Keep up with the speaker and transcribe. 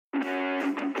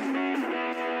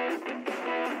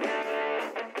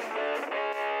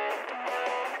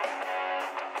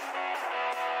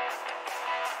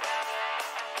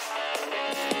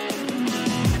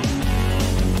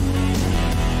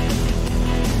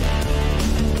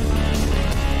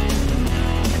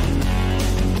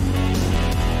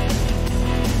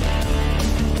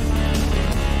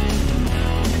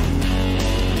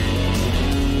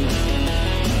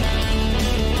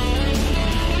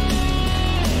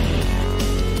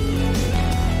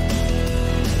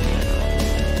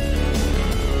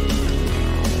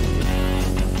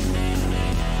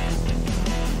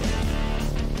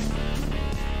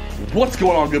What's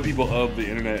going on, good people of the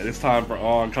internet? It's time for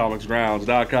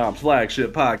OnComicsGrounds.com's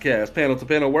flagship podcast, panel to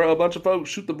panel, where a bunch of folks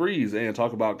shoot the breeze and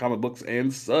talk about comic books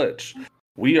and such.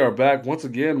 We are back once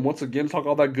again, talk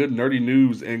all that good nerdy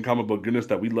news and comic book goodness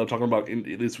that we love talking about in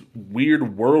this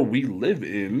weird world we live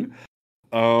in.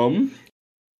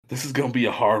 This is gonna be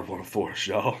a hard one for us,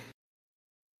 y'all.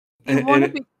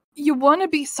 You want to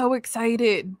be so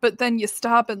excited, but then you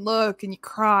stop and look and you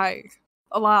cry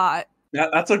a lot.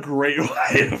 That's a great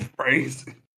way of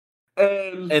phrasing.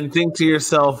 And think to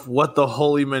yourself, what the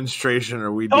holy menstruation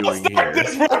are we doing here?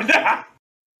 This right now.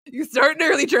 You're starting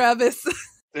early, Travis.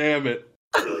 Damn it.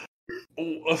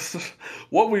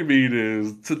 What we mean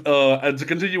is, to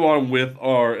continue on with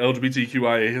our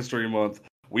LGBTQIA History Month,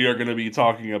 we are going to be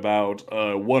talking about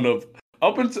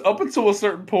up until a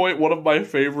certain point, one of my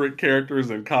favorite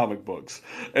characters in comic books.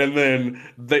 And then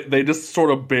they just sort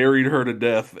of buried her to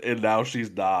death, and now she's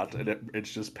not, and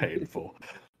it's just painful.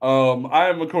 I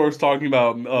am, of course, talking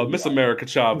about Miss America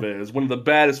Chavez, one of the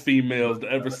baddest females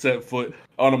to ever set foot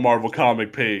on a Marvel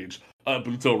comic page, up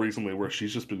until recently, where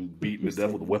she's just been beaten to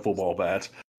death with a wiffle ball bat.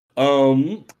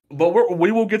 But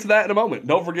we will get to that in a moment.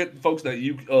 Don't forget, folks, that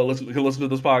you can listen to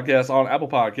this podcast on Apple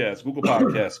Podcasts, Google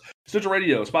Podcasts, Stitcher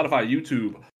Radio, Spotify,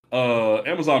 YouTube,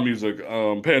 Amazon Music,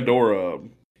 Pandora,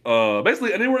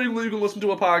 basically anywhere you can listen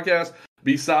to a podcast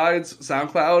besides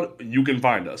SoundCloud, you can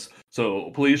find us.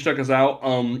 So please check us out.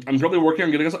 I'm currently working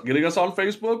on getting us on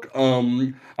Facebook.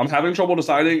 I'm having trouble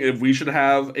deciding if we should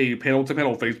have a panel to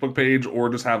panel Facebook page or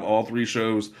just have all three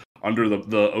shows under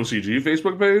the OCG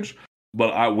Facebook page.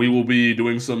 But we will be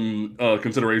doing some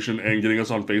consideration and getting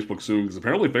us on Facebook soon, because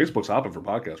apparently Facebook's hopping for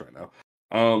podcasts right now.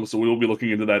 So we will be looking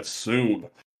into that soon.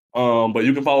 But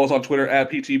you can follow us on Twitter at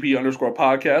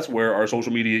PTP_podcast, where our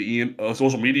social media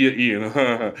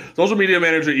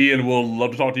manager Ian will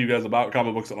love to talk to you guys about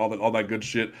comic books and all that good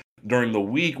shit during the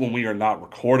week when we are not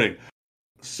recording.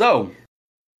 So,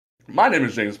 my name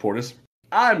is James Portis.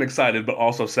 I'm excited but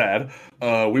also sad.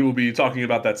 We will be talking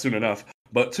about that soon enough.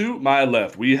 But to my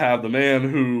left, we have the man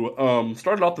who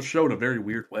started off the show in a very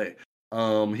weird way.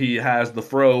 He has the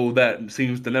fro that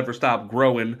seems to never stop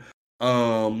growing.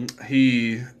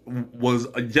 He was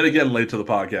yet again late to the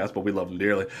podcast, but we love him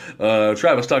dearly.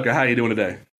 Travis Tucker, how you doing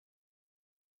today?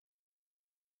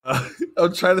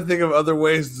 I'm trying to think of other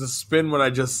ways to spin what I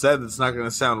just said that's not going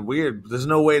to sound weird. But there's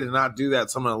no way to not do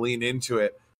that, so I'm going to lean into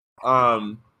it.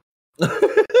 I'm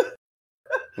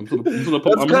just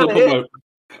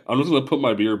gonna put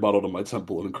my beer bottle to my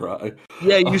temple and cry.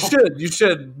 Yeah, you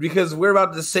should, because we're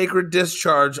about to sacred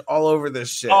discharge all over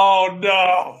this shit. Oh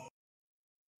no!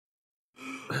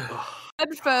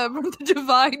 From the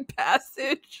divine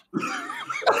passage.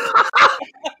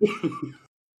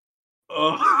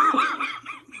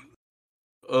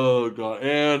 Oh god!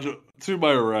 And to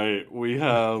my right, we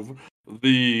have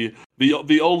the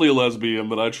only lesbian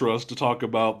that I trust to talk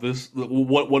about this.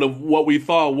 What we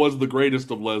thought was the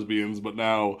greatest of lesbians, but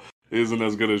now isn't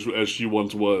as good as she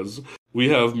once was. We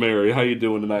have Mary. How you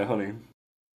doing tonight, honey?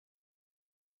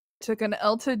 Took a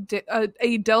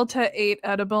Delta 8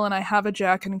 edible, and I have a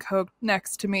Jack and Coke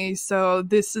next to me, so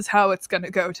this is how it's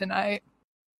gonna go tonight.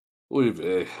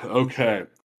 Okay.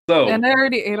 So, and I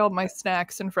already ate all my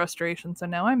snacks in frustration, so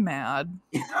now I'm mad.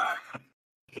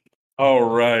 All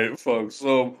right, folks.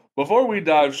 So before we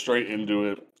dive straight into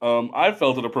it, I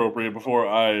felt it appropriate before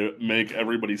I make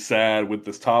everybody sad with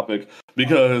this topic,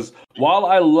 because while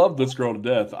I love this girl to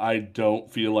death, I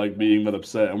don't feel like being that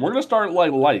upset. And we're gonna start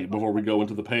light before we go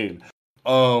into the pain.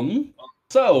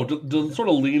 So to sort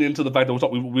of lean into the fact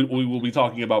that we will be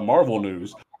talking about Marvel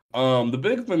news. The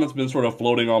big thing that's been sort of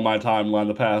floating on my timeline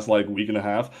the past week and a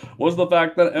half was the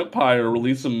fact that Empire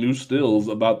released some new stills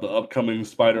about the upcoming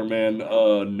Spider-Man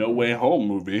No Way Home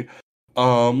movie.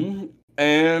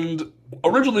 And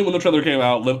originally when the trailer came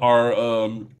out, our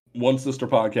one sister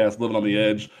podcast, Living on the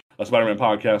Edge, a Spider-Man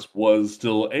podcast, was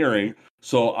still airing.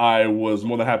 So I was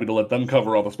more than happy to let them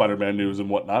cover all the Spider-Man news and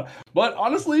whatnot. But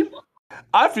honestly,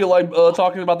 I feel like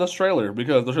talking about this trailer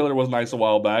because the trailer was nice a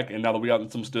while back, and now that we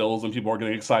got some stills and people are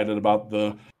getting excited about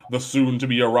the soon to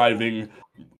be arriving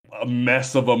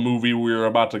mess of a movie we're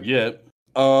about to get,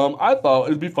 I thought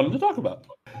it'd be fun to talk about.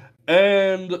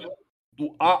 And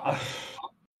I,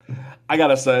 I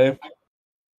gotta say,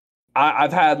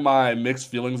 I've had my mixed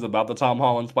feelings about the Tom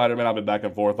Holland Spider-Man. I've been back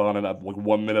and forth on it. Like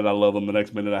 1 minute I love him, the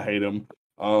next minute I hate him.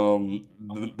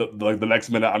 The next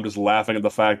minute I'm just laughing at the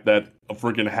fact that a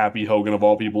freaking Happy Hogan of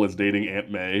all people is dating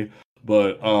Aunt May.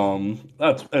 But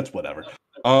that's whatever.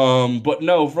 But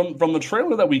no, from the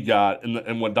trailer that we got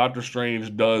and what Doctor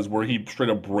Strange does, where he straight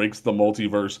up breaks the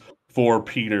multiverse for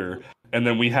Peter, and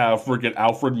then we have freaking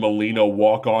Alfred Molina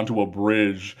walk onto a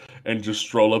bridge and just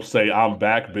stroll up, say, "I'm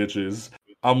back, bitches."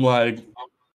 I'm like,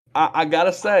 I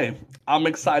gotta say, I'm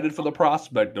excited for the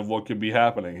prospect of what could be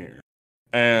happening here.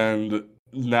 And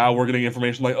now we're getting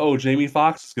information like, oh, Jamie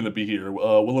Foxx is gonna be here,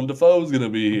 Willem Dafoe's gonna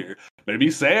be here,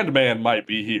 maybe Sandman might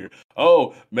be here.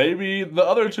 Oh, maybe the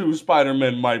other two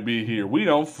Spider-Men might be here. We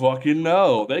don't fucking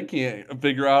know. They can't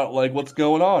figure out like what's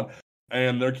going on.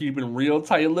 And they're keeping real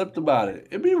tight-lipped about it.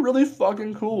 It'd be really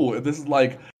fucking cool if this is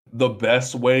like the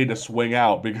best way to swing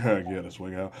out.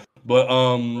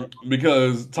 But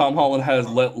because Tom Holland has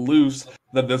let loose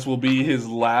that this will be his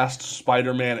last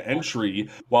Spider-Man entry,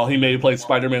 while he may play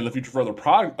Spider-Man in the future for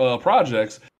other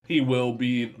projects, he will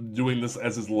be doing this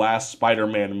as his last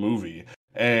Spider-Man movie.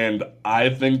 And I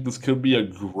think this could be a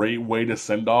great way to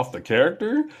send off the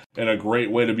character, and a great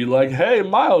way to be like, hey,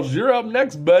 Miles, you're up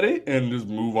next, buddy, and just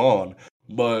move on.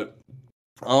 But,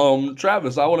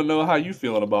 Travis, I want to know how you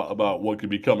feeling about what could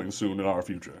be coming soon in our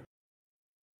future.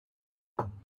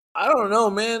 I don't know,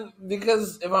 man,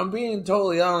 because if I'm being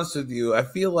totally honest with you, I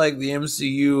feel like the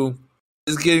MCU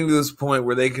is getting to this point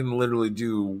where they can literally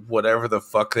do whatever the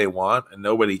fuck they want and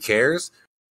nobody cares.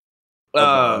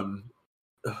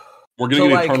 We're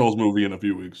getting an Eternals movie in a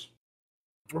few weeks.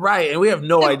 Right, and we have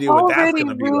no idea what that's going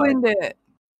to be like. It.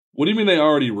 What do you mean they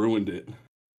already ruined it?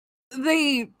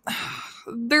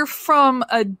 They're from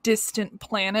a distant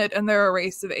planet, and they're a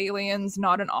race of aliens,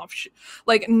 not an offshoot,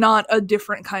 like not a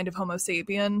different kind of Homo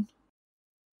sapien.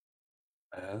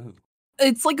 Oh.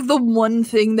 It's like the one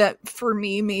thing that for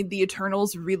me made the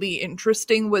Eternals really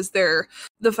interesting was the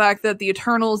fact that the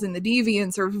Eternals and the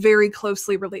Deviants are very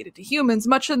closely related to humans,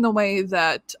 much in the way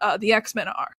that the X-Men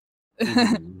are.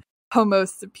 Mm-hmm. Homo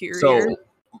superior. So,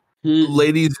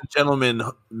 ladies and gentlemen,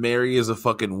 Mary is a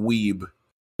fucking weeb.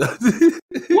 What the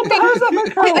hell is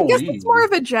that? I guess it's more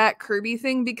of a Jack Kirby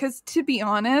thing because, to be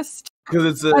honest,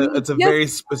 because it's a very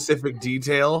specific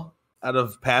detail out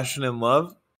of passion and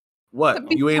love.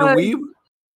 What? You ain't a weeb?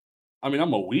 I mean,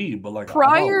 I'm a weeb, but like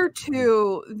prior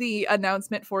to the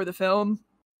announcement for the film,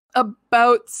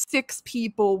 about 6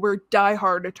 people were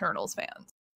diehard Eternals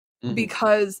fans. Mm-hmm.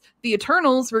 Because the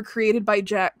Eternals were created by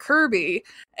Jack Kirby,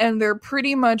 and they're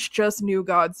pretty much just New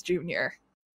Gods Jr.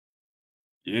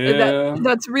 Yeah,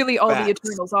 that's really all the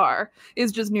Eternals are,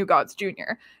 is just New Gods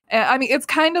Jr. And, I mean, it's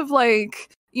kind of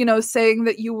like, you know, saying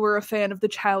that you were a fan of the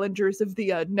Challengers of the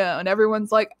Unknown.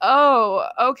 Everyone's like, oh,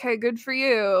 okay, good for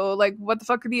you. Like, what the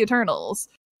fuck are the Eternals?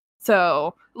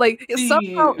 So, like, it's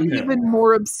somehow even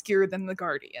more obscure than the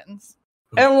Guardians.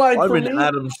 And like, I'm an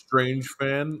Adam Strange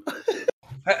fan.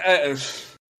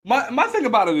 My thing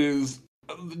about it is,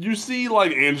 you see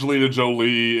like Angelina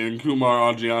Jolie and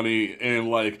Kumar Adjani and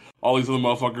like all these other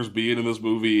motherfuckers being in this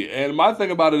movie, and my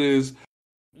thing about it is,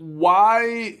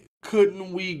 why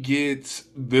couldn't we get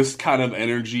this kind of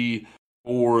energy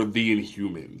for the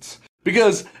Inhumans?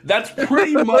 Because that's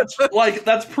pretty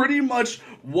much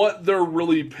what they're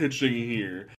really pitching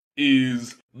here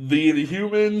is the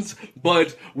Inhumans,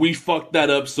 but we fucked that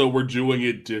up, so we're doing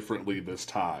it differently this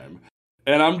time.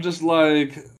 And I'm just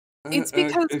like, it's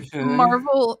because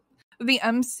Marvel, the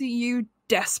MCU,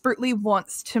 desperately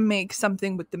wants to make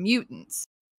something with the mutants,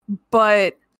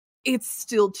 but it's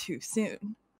still too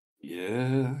soon.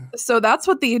 Yeah. So that's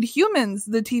what the Inhumans,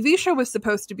 the TV show, was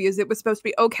supposed to be. Is it was supposed to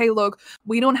be, okay, look,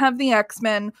 we don't have the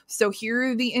X-Men, so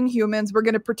here are the Inhumans. We're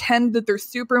going to pretend that they're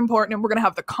super important, and we're going to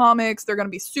have the comics. They're going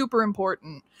to be super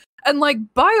important. And, like,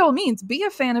 by all means, be a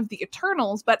fan of the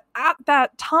Eternals, but at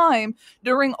that time,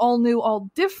 during All New, All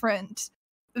Different,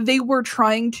 they were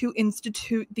trying to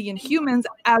institute the Inhumans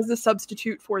as a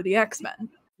substitute for the X-Men.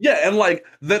 Yeah, and like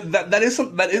that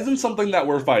isn't something that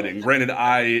we're fighting. Granted,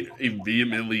 I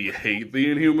vehemently hate the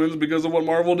Inhumans because of what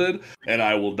Marvel did, and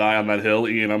I will die on that hill.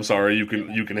 Ian, I'm sorry, you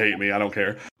can hate me, I don't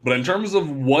care. But in terms of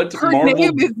what her Marvel,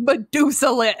 name is Medusa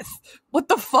Lith. What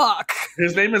the fuck?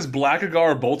 His name is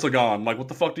Blackagar Boltagon. Like, what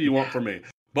the fuck do you want from me?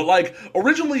 But like,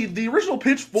 the original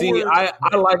pitch for I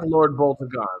like Lord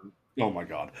Boltagon. Oh my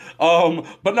god.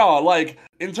 But no, like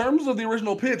in terms of the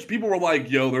original pitch, people were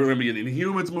like, "Yo, there's gonna be an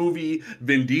Inhumans movie.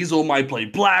 Vin Diesel might play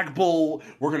Black Bolt.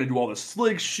 We're gonna do all this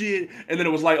slick shit." And then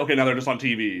it was like, okay, now they're just on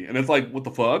TV, and it's like, what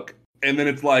the fuck? And then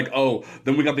it's like, oh,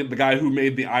 then we got the guy who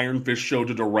made the Iron Fist show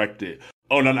to direct it.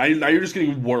 Oh, no, now you're just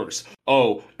getting worse.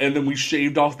 Oh, and then we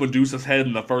shaved off Medusa's head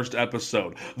in the first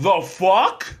episode. The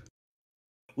fuck?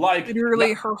 Like,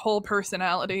 Literally, her whole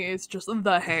personality is just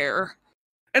the hair.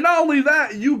 and not only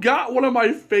that, you got one of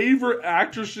my favorite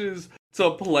actresses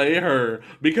to play her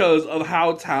because of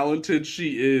how talented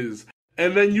she is.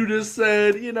 And then you just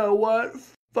said, you know what?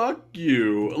 Fuck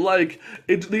you. Like,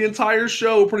 the entire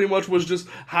show pretty much was just,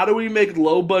 how do we make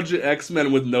low budget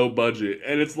X-Men with no budget?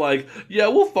 And it's like, yeah,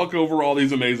 we'll fuck over all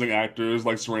these amazing actors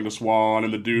like Serena Swan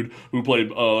and the dude who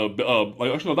played,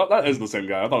 like, actually, no, that is the same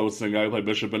guy. I thought it was the same guy who played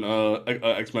Bishop in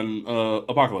X-Men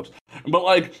Apocalypse. But,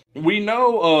 like, we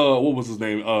know, what was his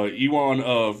name? Ewan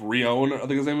of Rion, I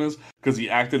think his name is, because he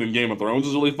acted in Game of Thrones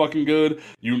is really fucking good.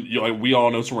 You like, we all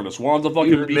know Serena Swan's a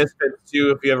fucking beast. Misfits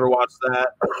too, if you ever watched that.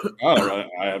 Oh, right.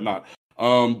 I have not.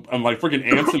 And like freaking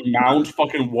Anson Mount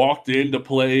fucking walked in to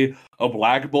play a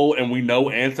Black Bolt, and we know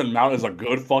Anson Mount is a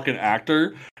good fucking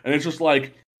actor. And it's just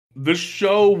like, this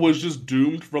show was just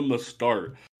doomed from the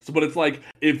start. So, but it's like,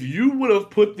 if you would have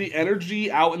put the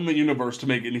energy out in the universe to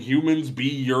make Inhumans be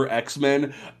your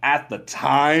X-Men at the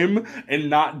time, and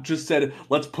not just said,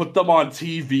 let's put them on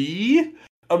TV,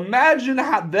 imagine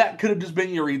how that could have just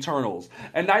been your Eternals.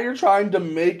 And now you're trying to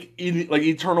make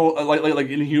Eternal, like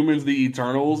Inhumans the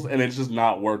Eternals, and it's just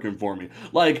not working for me.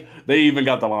 Like, they even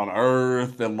got them on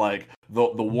Earth, and like,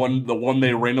 the one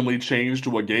they randomly changed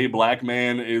to a gay black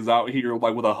man is out here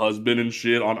like with a husband and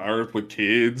shit on Earth with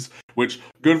kids, which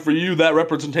good for you. That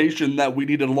representation that we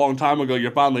needed a long time ago,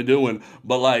 you're finally doing.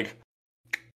 But like,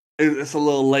 it's a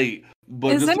little late.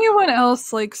 But is anyone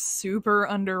else like super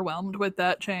underwhelmed with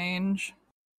that change?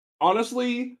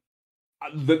 Honestly,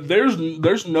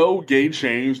 there's no gay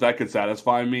change that could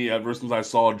satisfy me ever since I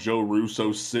saw Joe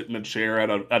Russo sit in a chair at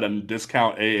a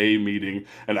discount AA meeting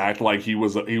and act like he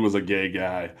was a gay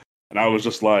guy, and I was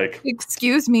just like,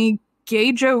 excuse me,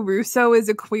 gay Joe Russo is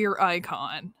a queer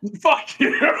icon. Fuck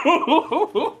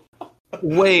you.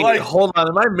 Wait, like, hold on,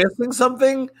 am I missing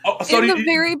something? In the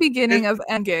very beginning of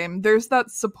Endgame, there's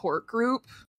that support group.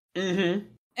 Mm-hmm.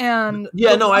 And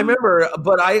yeah, no, I remember,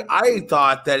 but I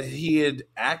thought that he had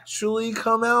actually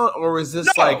come out, or was this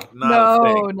like not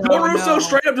a thing? Joe Russo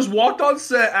straight up just walked on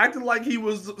set, acted like he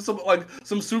was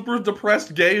some super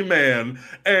depressed gay man,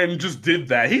 and just did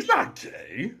that. He's not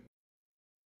gay.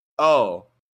 Oh,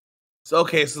 so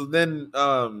okay, so then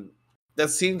that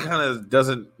scene kind of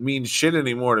doesn't mean shit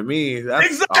anymore to me. That's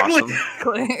exactly.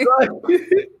 Awesome.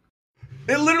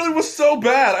 It literally was so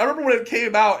bad. I remember when it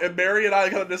came out, and Mary and I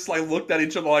kind of just like looked at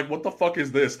each other like, "What the fuck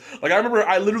is this?" Like, I remember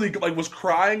I literally like was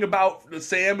crying about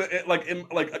Sam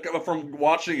from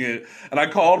watching it, and I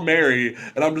called Mary,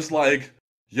 and I'm just like,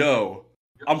 "Yo,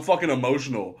 I'm fucking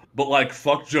emotional, but like,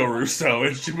 fuck Joe Russo,"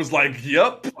 and she was like,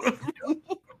 "Yep."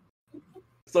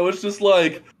 So it's just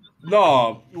like,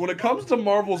 nah. When it comes to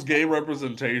Marvel's gay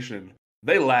representation,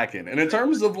 they lacking, and in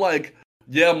terms of like,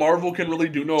 yeah, Marvel can really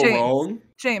do no wrong.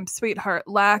 James, sweetheart,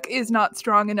 lack is not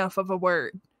strong enough of a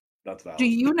word. That's valid. Do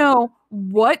you know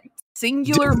what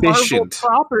singular Marvel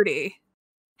property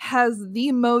has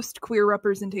the most queer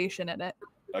representation in it?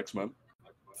 X-Men.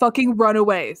 Fucking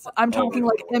Runaways. I'm talking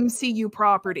like MCU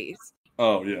properties.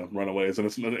 Oh yeah, Runaways,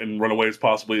 and Runaways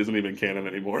possibly isn't even canon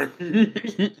anymore.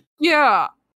 Yeah.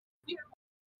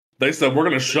 They said, we're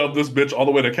going to shove this bitch all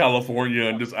the way to California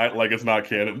and just act like it's not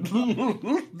canon.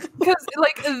 Because,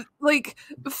 like,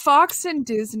 Fox and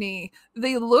Disney,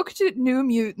 they looked at New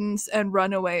Mutants and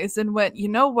Runaways and went, you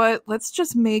know what? Let's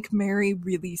just make Mary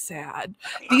really sad.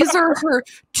 These are her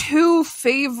two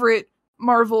favorite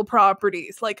Marvel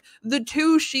properties. Like, the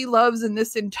two she loves in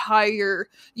this entire,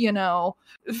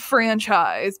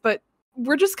 franchise. But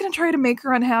we're just going to try to make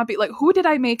her unhappy. Like, who did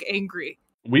I make angry?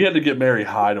 We had to get Mary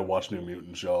high to watch New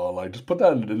Mutants, y'all. Like, just put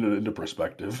that into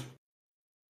perspective.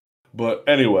 But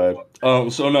anyway, so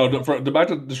no, back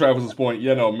to Travis's point,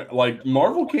 like,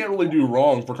 Marvel can't really do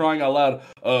wrong, for crying out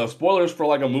loud. Spoilers for,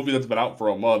 like, a movie that's been out for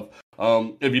a month.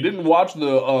 If you didn't watch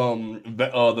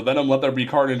the Venom Let There Be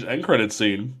Carnage end credits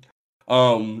scene,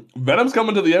 Venom's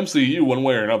coming to the MCU one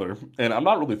way or another, and I'm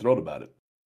not really thrilled about it.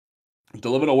 To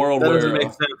live in a world where... doesn't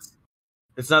make sense.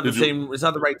 It's not the same. It's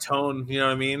not the right tone. You know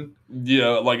what I mean?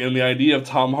 Yeah, like, and the idea of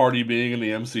Tom Hardy being in the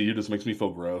MCU just makes me feel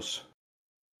gross.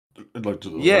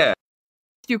 Yeah,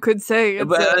 you could say.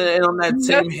 But and on that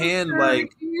same hand,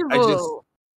 like, evil. I just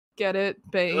get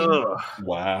it, babe.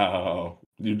 Wow,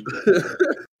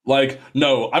 Like,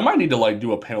 no, I might need to like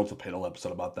do a panel to panel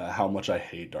episode about that. How much I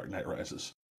hate Dark Knight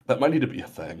Rises. That might need to be a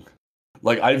thing.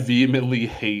 Like, I vehemently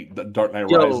hate the Dark Knight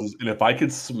Rises, and if I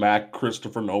could smack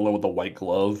Christopher Nolan with a white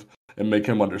glove and make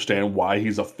him understand why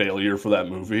he's a failure for that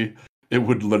movie, it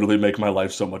would literally make my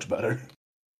life so much better.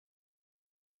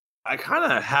 I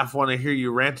kind of half want to hear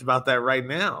you rant about that right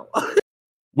now.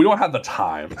 We don't have the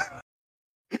time.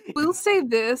 We'll say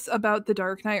this about The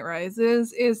Dark Knight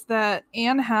Rises is that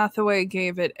Anne Hathaway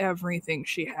gave it everything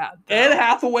she had. Though. Anne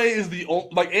Hathaway is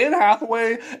Anne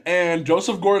Hathaway and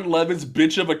Joseph Gordon-Levitt's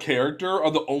bitch of a character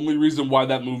are the only reason why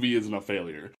that movie isn't a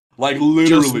failure. Like,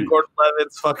 literally. Joseph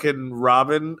Gordon-Levitt's fucking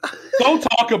Robin. Don't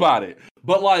talk about it.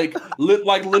 But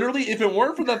literally, if it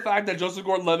weren't for the fact that Joseph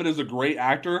Gordon-Levitt is a great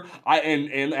actor,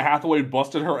 and Hathaway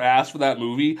busted her ass for that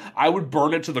movie, I would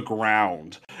burn it to the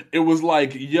ground. It was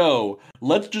like, yo,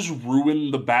 let's just ruin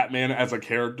the Batman as a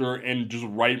character and just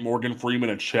write Morgan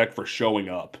Freeman a check for showing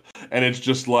up. And it's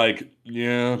just like,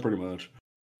 yeah, pretty much.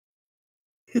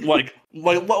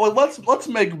 Let's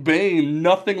make Bane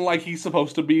nothing like he's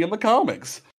supposed to be in the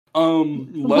comics.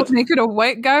 Let's make it a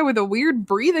white guy with a weird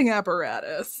breathing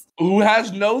apparatus who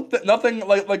has nothing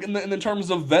like in the terms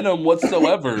of Venom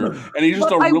whatsoever, and he's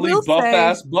just a really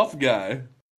buff guy.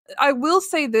 I will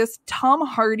say this: Tom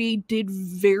Hardy did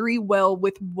very well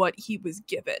with what he was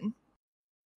given.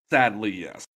 Sadly,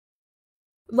 yes.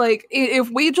 Like, if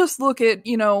we just look at,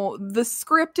 the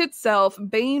script itself,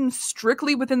 Bane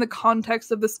strictly within the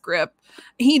context of the script,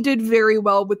 he did very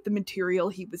well with the material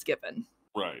he was given.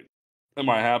 Right. Am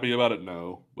I happy about it?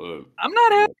 No, but I'm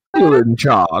not happy. You're in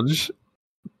charge.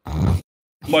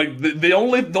 Like the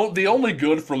only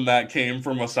good from that came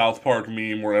from a South Park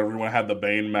meme where everyone had the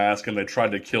Bane mask and they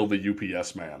tried to kill the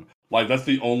UPS man. Like, that's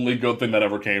the only good thing that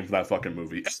ever came from that fucking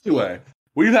movie. Anyway,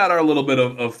 we've had our little bit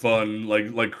of fun,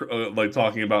 like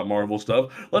talking about Marvel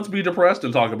stuff. Let's be depressed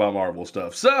and talk about Marvel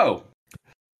stuff. So,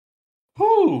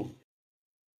 whoo.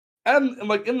 And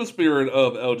like, in the spirit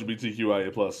of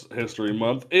LGBTQIA plus History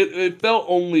Month, it felt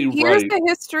only right. Here's a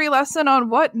history lesson on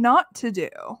what not to do.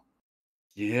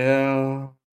 Yeah.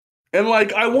 And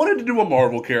like, I wanted to do a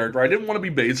Marvel character. I didn't want to be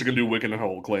basic and do Wiccan and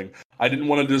Hulkling. I didn't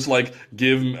want to just like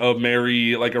give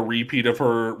Mary like a repeat of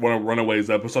her Runaways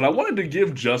episode. I wanted to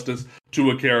give justice to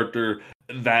a character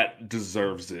that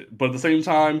deserves it. But at the same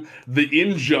time, the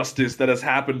injustice that has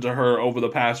happened to her over the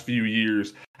past few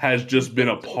years has just been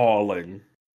appalling.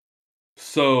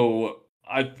 So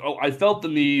I felt the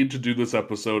need to do this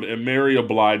episode, and Mary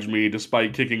obliged me,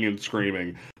 despite kicking and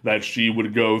screaming, that she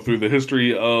would go through the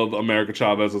history of America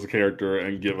Chavez as a character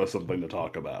and give us something to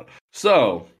talk about.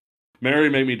 So, Mary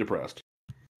made me depressed.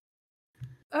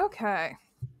 Okay.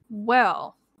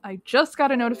 Well, I just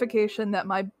got a notification that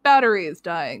my battery is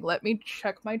dying. Let me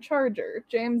check my charger.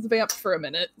 James, vamp for a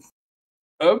minute.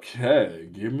 Okay,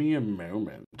 give me a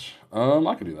moment.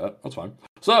 I can do that. That's fine.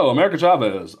 So, America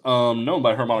Chavez, known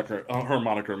by her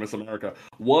moniker, Miss America,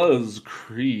 was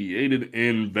created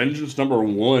in Vengeance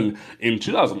 #1 in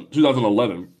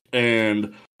 2011.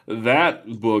 And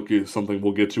that book is something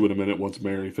we'll get to in a minute once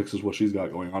Mary fixes what she's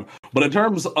got going on. But in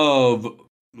terms of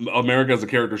America as a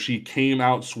character, she came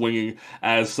out swinging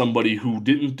as somebody who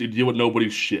didn't deal with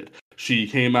nobody's shit. She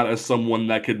came out as someone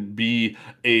that could be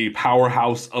a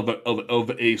powerhouse of a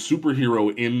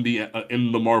superhero in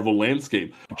the Marvel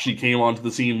landscape. She came onto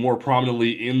the scene more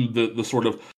prominently in the sort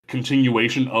of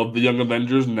continuation of the Young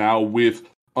Avengers, now with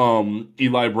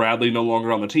Eli Bradley no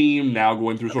longer on the team, now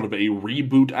going through sort of a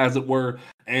reboot, as it were,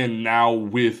 and now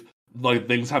with like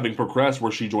things having progressed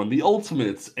where she joined the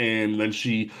Ultimates, and then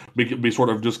she be sort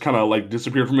of just kind of like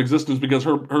disappeared from existence because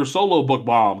her solo book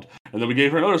bombed, and then we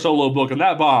gave her another solo book and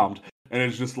that bombed, and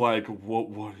it's just like, what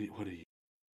are you?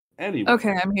 Anyway.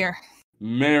 Okay, I'm here.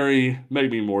 Mary made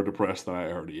me more depressed than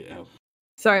I already am.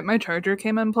 Sorry, my charger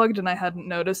came unplugged and I hadn't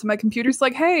noticed. My computer's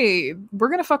like, hey, we're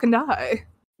gonna fucking die.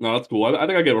 No, that's cool. I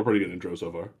think I gave a pretty good intro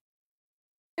so far.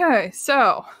 Okay,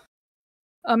 so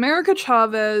America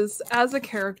Chavez, as a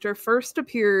character, first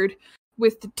appeared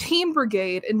with the Teen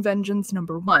Brigade in Vengeance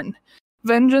 #1.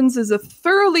 Vengeance is a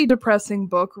thoroughly depressing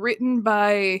book written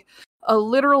by a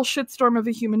literal shitstorm of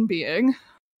a human being.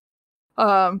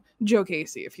 Joe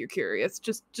Casey, if you're curious.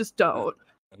 Just don't.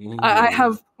 I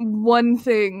have one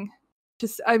thing to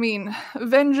say. I mean,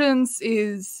 Vengeance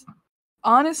is,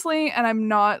 honestly, and I'm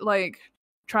not, like,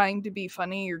 trying to be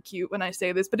funny or cute when I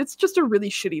say this, but it's just a really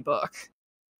shitty book.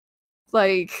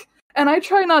 Like, and I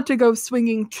try not to go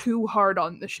swinging too hard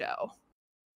on the show.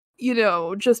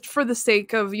 Just for the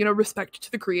sake of, respect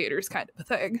to the creators kind of a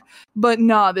thing. But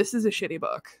nah, this is a shitty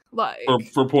book. Like,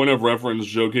 for point of reference,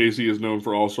 Joe Casey is known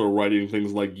for also writing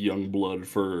things like Youngblood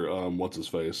for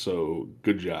What's-His-Face, so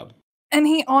good job. And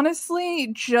he honestly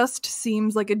just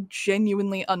seems like a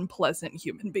genuinely unpleasant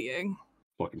human being.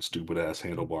 Fucking stupid ass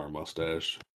handlebar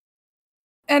mustache.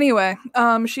 Anyway,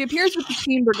 she appears with the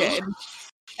Teen Brigade,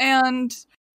 and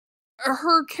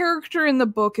her character in the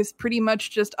book is pretty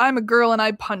much just, I'm a girl and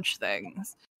I punch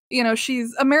things. You know,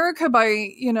 she's America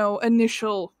by,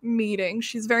 initial meeting.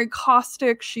 She's very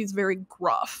caustic, she's very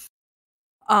gruff.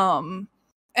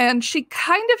 And she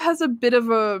kind of has a bit of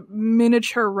a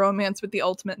miniature romance with the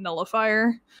Ultimate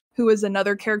Nullifier, who is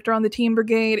another character on the Teen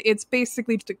Brigade. It's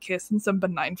basically just a kiss and some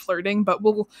benign flirting, but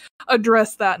we'll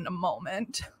address that in a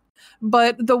moment.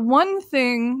 But the one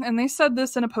thing, and they said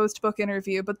this in a post-book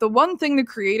interview, but the one thing the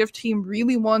creative team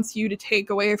really wants you to take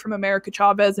away from America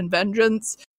Chavez and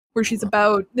Vengeance, where she's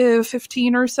about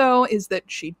 15 or so, is that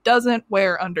she doesn't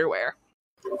wear underwear.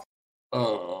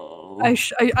 Oh.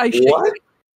 What?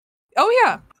 Oh,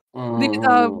 yeah.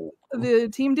 The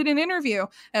team did an interview,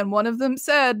 and one of them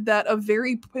said that a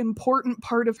very important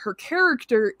part of her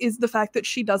character is the fact that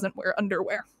she doesn't wear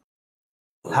underwear.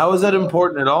 How is that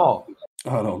important at all?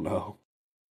 I don't know.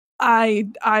 I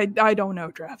don't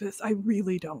know, Travis. I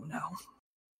really don't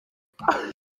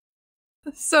know.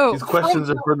 So These questions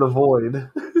are for the void.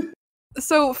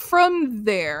 So from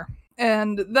there,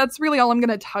 and that's really all I'm going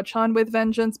to touch on with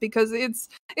Vengeance, because it's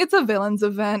a villains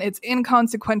event. It's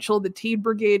inconsequential. The Teen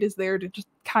Brigade is there to just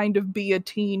kind of be a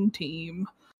teen team.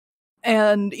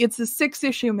 And it's a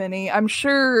 6-issue mini. I'm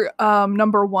sure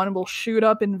number 1 will shoot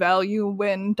up in value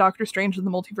when Doctor Strange and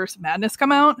the Multiverse of Madness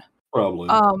come out. Probably.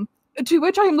 To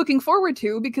which I am looking forward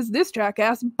to, because this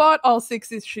jackass bought all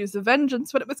 6 issues of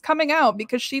Vengeance when it was coming out,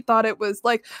 because she thought it was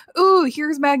like, ooh,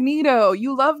 here's Magneto.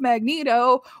 You love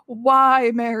Magneto.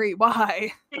 Why, Mary?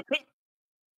 Why?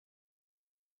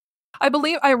 I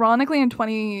believe, ironically, in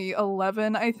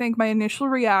 2011, I think my initial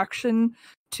reaction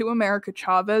to America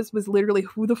Chavez was literally,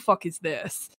 who the fuck is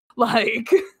this?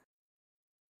 Like...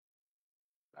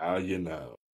 Now you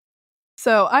know.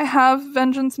 So I have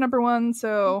Vengeance number 1,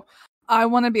 so... I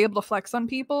want to be able to flex on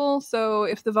people, so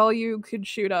if the value could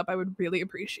shoot up, I would really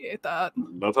appreciate that.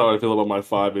 That's how I feel about my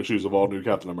 5 issues of all new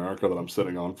Captain America that I'm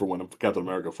sitting on for when Captain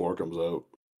America 4 comes out.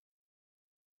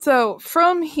 So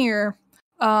from here,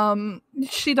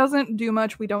 she doesn't do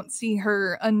much. We don't see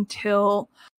her until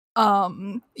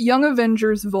Young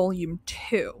Avengers Volume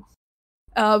 2.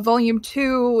 Volume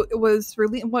 2 was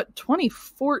released,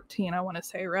 2014, I want to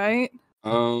say, right?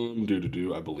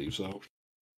 I believe so.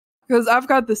 Because I've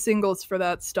got the singles for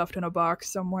that stuffed in a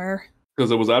box somewhere. Because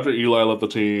it was after Eli left the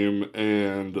team,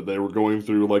 and they were going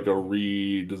through like a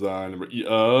redesign.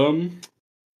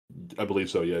 I believe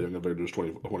so. Yeah, Young Avengers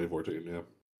 2014. Yeah.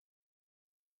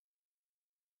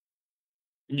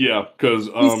 Yeah, because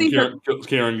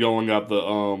Karen Gillan got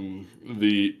the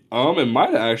it might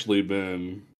have actually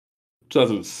been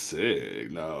 2006.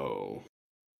 No.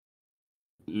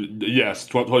 Yes,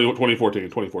 2014.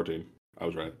 2014. I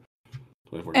was right.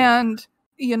 And,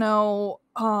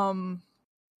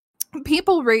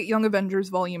 people rate Young Avengers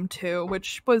Volume 2,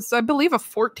 which was, I believe, a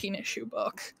 14-issue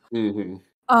book.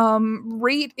 Mm-hmm.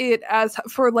 Rate it as,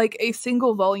 for like a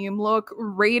single volume look,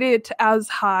 rate it as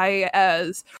high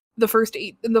as the first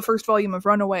volume of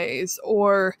Runaways,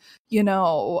 or,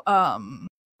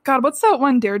 God, what's that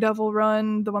one Daredevil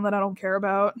run? The one that I don't care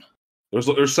about?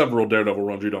 There's several Daredevil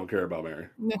runs you don't care about, Mary.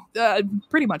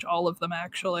 Pretty much all of them,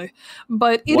 actually.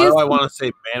 But Why do I want to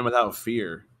say Man Without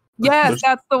Fear? Yes,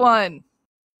 that's the one.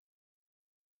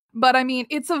 But I mean,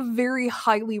 it's a very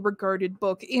highly regarded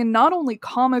book in not only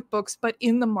comic books, but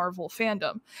in the Marvel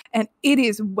fandom. And it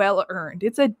is well earned.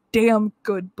 It's a damn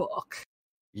good book.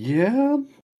 Yeah.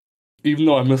 Even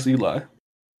though I miss Eli.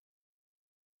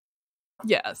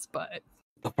 Yes, but...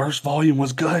 the first volume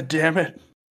was good, damn it.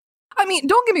 I mean,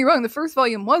 don't get me wrong, the first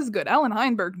volume was good. Alan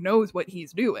Heinberg knows what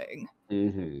he's doing.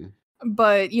 Mm-hmm.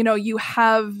 But, you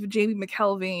have Jamie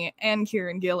McKelvey and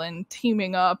Kieran Gillen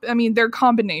teaming up. I mean, their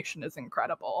combination is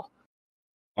incredible.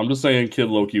 I'm just saying Kid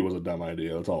Loki was a dumb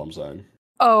idea. That's all I'm saying.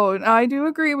 Oh, I do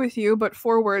agree with you, but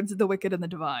 4 words, the wicked and the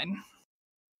divine.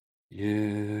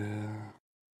 Yeah.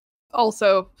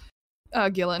 Also,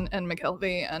 Gillen and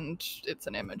McKelvey, and it's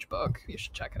an Image book. You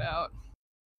should check it out.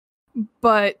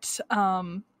 But,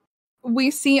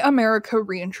 we see America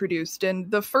reintroduced,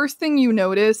 and the first thing you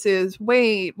notice is,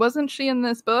 wait, wasn't she in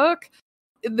this book?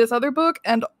 This other book?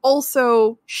 And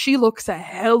also, she looks a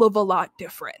hell of a lot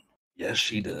different. Yes,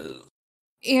 she does.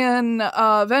 In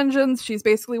Vengeance, she's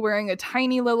basically wearing a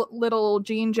tiny little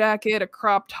jean jacket, a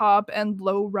crop top, and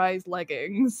low-rise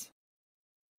leggings.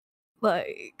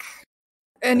 Like...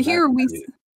 And here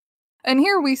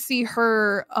we see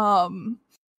her,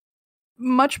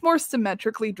 much more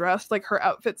symmetrically dressed. Like, her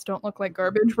outfits don't look like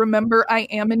garbage. Remember, I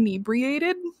am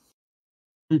inebriated.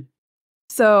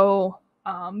 So,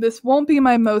 this won't be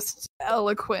my most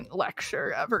eloquent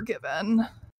lecture ever given.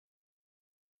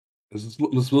 This is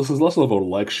less of a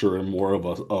lecture and more of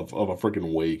a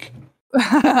freaking wake.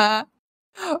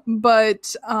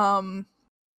 But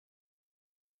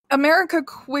America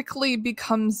quickly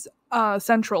becomes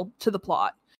central to the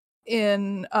plot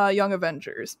in Young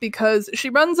Avengers because she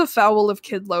runs afoul of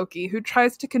Kid Loki, who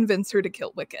tries to convince her to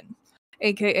kill Wiccan,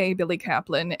 aka Billy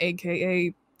Kaplan,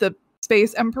 aka the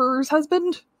Space Emperor's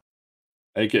husband,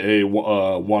 aka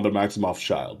Wanda Maximoff's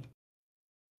child.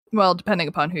 Well, depending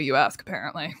upon who you ask,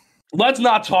 apparently. Let's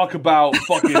not talk about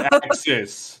fucking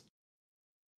Axis.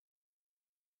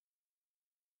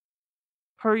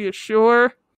 Are you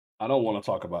sure? I don't want to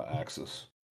talk about Axis.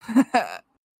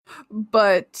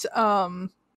 But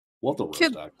We'll have to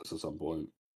roast Axis at some point.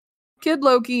 Kid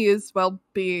Loki is, well,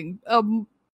 being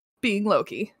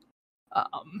Loki,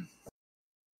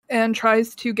 and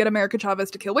tries to get America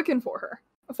Chavez to kill Wiccan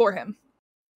for him.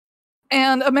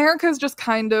 And America's just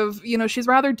kind of, she's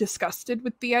rather disgusted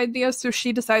with the idea, so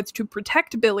she decides to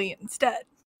protect Billy instead.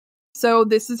 So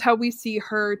this is how we see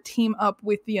her team up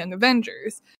with the Young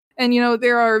Avengers. And,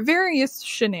 there are various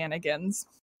shenanigans.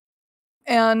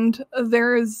 And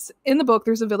in the book,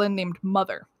 there's a villain named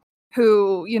Mother,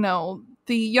 who,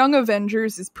 the Young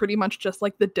Avengers is pretty much just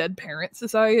like the Dead Parent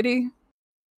Society.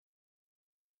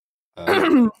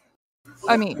 I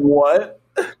mean... What?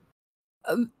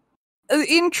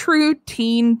 In true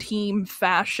teen team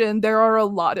fashion, there are a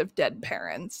lot of dead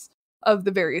parents of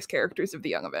the various characters of the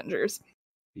Young Avengers.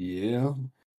 Yeah.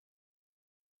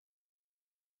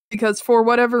 Because for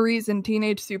whatever reason,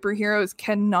 teenage superheroes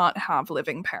cannot have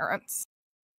living parents.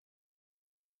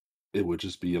 It would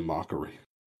just be a mockery.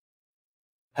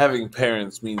 Having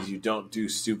parents means you don't do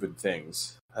stupid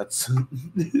things. That's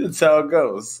how it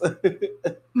goes.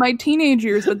 My teenage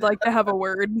years would like to have a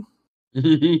word.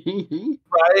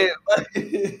 Right?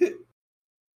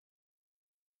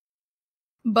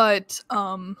 But,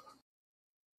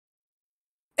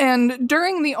 and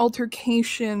during the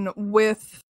altercation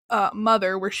with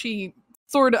Mother, where she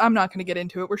I'm not going to get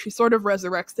into it, where she sort of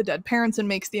resurrects the dead parents and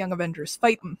makes the Young Avengers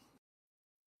fight them.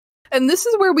 And this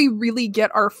is where we really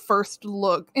get our first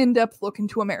in-depth look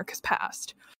into America's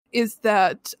past, is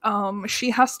that she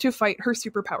has to fight her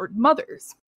superpowered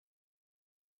mothers.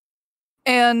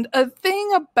 And a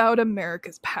thing about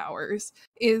America's powers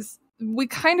is we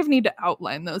kind of need to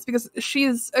outline those, because she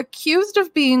is accused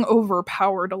of being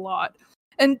overpowered a lot.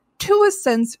 And to a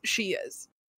sense, she is.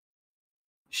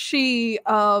 She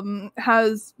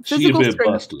has physical strength.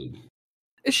 Busted.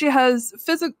 She has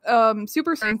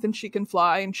super strength, and she can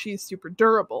fly, and she's super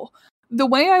durable. The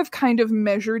way I've kind of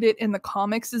measured it in the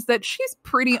comics is that she's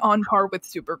pretty on par with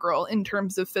Supergirl in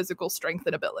terms of physical strength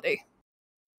and ability.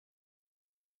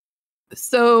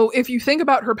 So if you think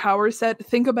about her power set,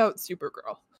 think about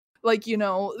Supergirl. Like,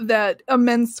 that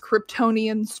immense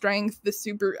Kryptonian strength,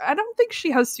 I don't think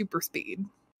she has super speed.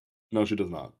 No, she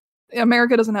does not.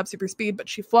 America doesn't have super speed, but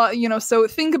she flies, so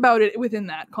think about it within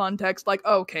that context, like,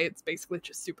 okay, it's basically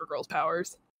just Supergirl's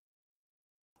powers.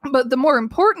 But the more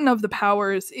important of the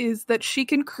powers is that she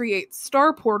can create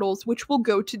star portals which will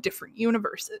go to different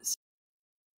universes.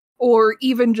 Or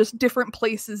even just different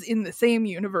places in the same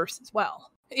universe as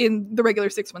well, in the regular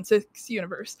 616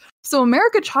 universe. So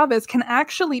America Chavez can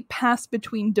actually pass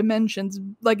between dimensions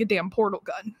like a damn portal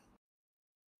gun.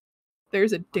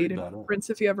 There's a dated reference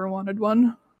if you ever wanted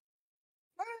one.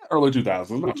 Early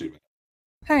 2000s, not too bad.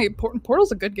 Hey,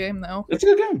 Portal's a good game, though. It's a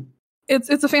good game. It's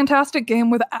a fantastic game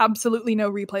with absolutely no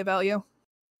replay value.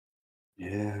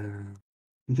 Yeah.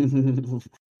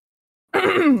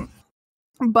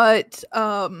 But,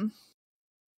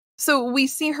 so we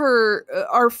see her,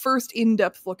 our first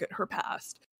in-depth look at her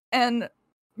past. And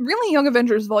really, Young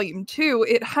Avengers Volume 2,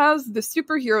 it has the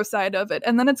superhero side of it,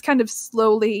 and then it's kind of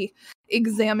slowly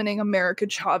examining America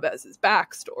Chavez's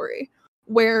backstory.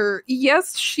 Where,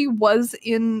 yes, she was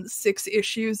in 6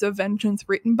 issues of Vengeance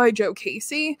written by Joe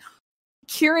Casey.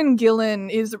 Kieran Gillen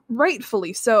is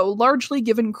rightfully so, largely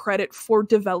given credit for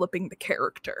developing the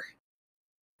character.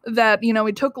 That,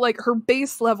 it took her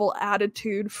base level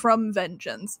attitude from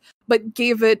Vengeance, but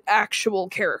gave it actual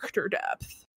character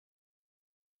depth.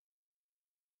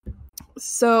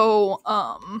 So,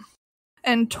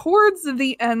 and towards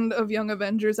the end of Young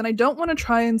Avengers, and I don't want to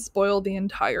try and spoil the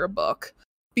entire book,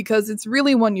 because it's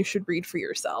really one you should read for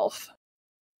yourself.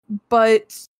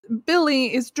 But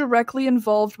Billy is directly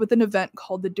involved with an event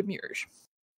called the Demiurge.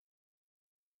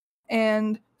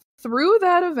 And through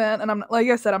that event, and like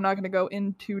I said, I'm not going to go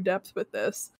into depth with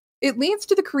this, it leads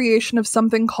to the creation of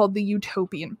something called the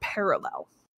utopian parallel.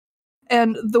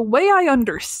 And the way I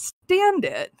understand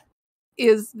it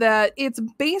is that it's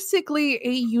basically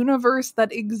a universe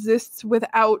that exists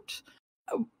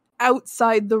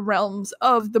outside the realms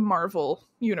of the Marvel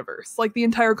universe, like the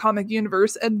entire comic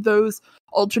universe and those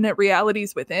alternate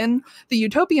realities within. The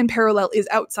utopian parallel is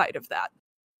outside of that.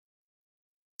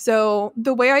 So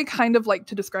the way I kind of like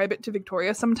to describe it to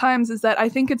Victoria sometimes is that I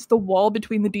think it's the wall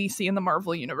between the DC and the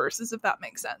Marvel universes, if that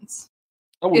makes sense.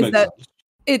 Is that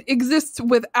it exists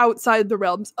outside the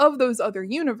realms of those other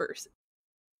universes,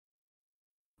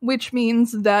 which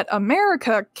means that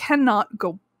America cannot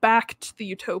go back to the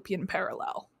utopian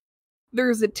parallel.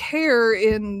 There's a tear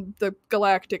in the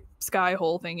galactic sky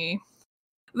hole thingy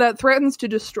that threatens to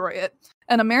destroy it,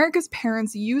 and America's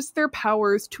parents use their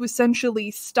powers to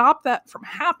essentially stop that from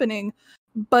happening,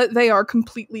 but they are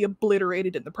completely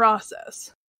obliterated in the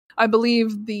process. I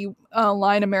believe the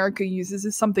line America uses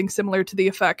is something similar to the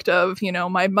effect of,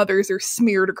 my mothers are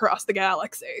smeared across the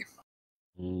galaxy.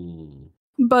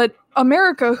 But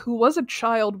America, who was a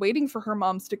child waiting for her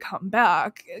moms to come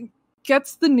back,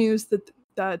 gets the news that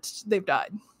they've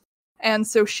died. And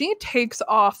so she takes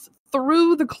off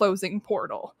through the closing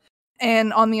portal.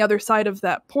 And on the other side of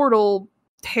that portal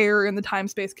tear in the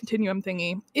time-space continuum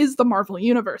thingy is the Marvel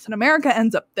Universe. And America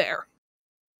ends up there.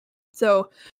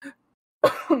 So,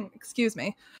 excuse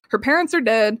me. Her parents are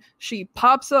dead. She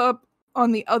pops up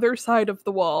on the other side of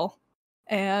the wall.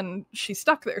 And she's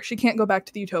stuck there. She can't go back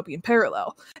to the utopian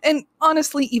parallel. And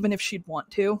honestly, even if she'd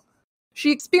want to,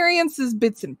 she experiences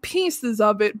bits and pieces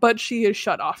of it, but she is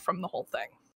shut off from the whole thing.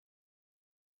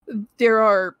 There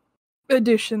are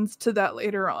additions to that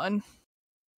later on.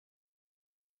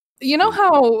 You know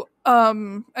how,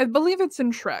 I believe it's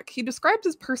in Shrek, he describes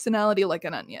his personality like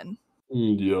an onion.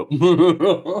 Yep.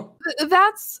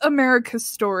 That's America's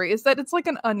story, is that it's like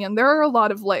an onion. There are a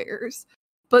lot of layers.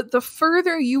 But the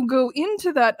further you go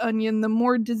into that onion, the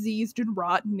more diseased and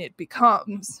rotten it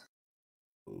becomes.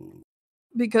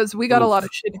 Because we got a lot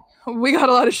of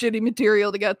shitty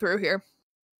material to get through here.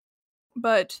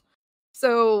 But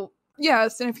so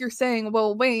yes, and if you're saying,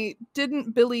 well, wait,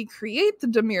 didn't Billy create the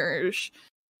Demiurge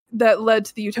that led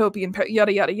to the utopian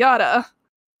yada yada yada?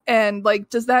 And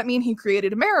does that mean he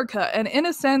created America? And in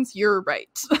a sense, you're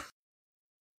right.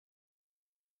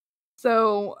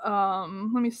 So,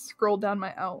 let me scroll down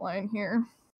my outline here.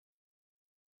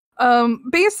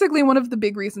 Basically, one of the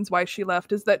big reasons why she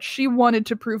left is that she wanted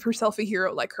to prove herself a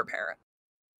hero like her parent.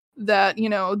 That,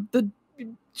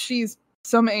 she's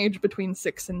some age between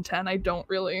 6 and 10, I don't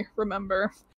really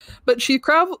remember. But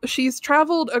she's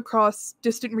traveled across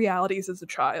distant realities as a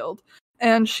child,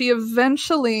 and she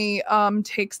eventually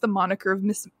takes the moniker of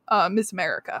Miss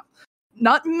America.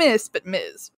 Not Miss, but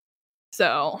Ms.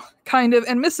 So, kind of,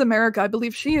 and Miss America, I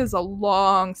believe she is a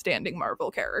long-standing Marvel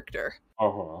character.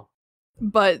 Uh-huh.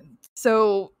 But,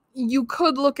 so, you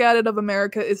could look at it of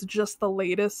America as just the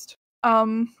latest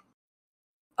of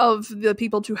the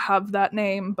people to have that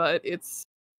name, but it's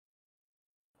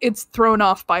thrown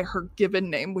off by her given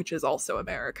name, which is also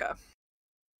America.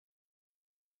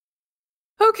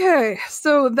 Okay,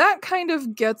 so that kind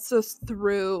of gets us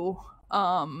through,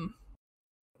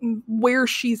 where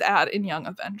she's at in Young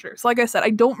Avengers. Like I said,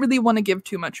 I don't really want to give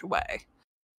too much away.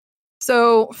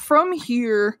 So from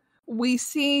here, we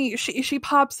see she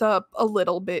pops up a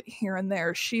little bit here and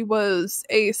there. She was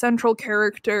a central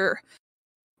character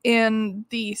in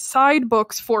the side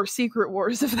books for Secret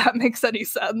Wars, if that makes any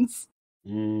sense.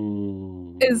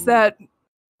 Is that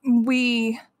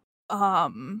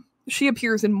she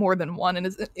appears in more than one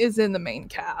and is in the main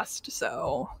cast.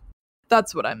 So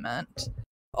that's what I meant.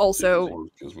 Also,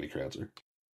 gives me cancer.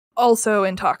 Also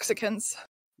intoxicants.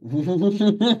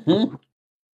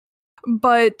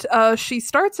 But she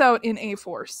starts out in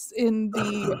A-Force in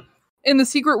the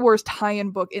Secret Wars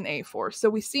tie-in book in A-Force. So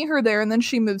we see her there, and then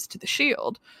she moves to the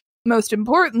Shield. Most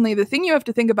importantly, the thing you have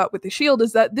to think about with the Shield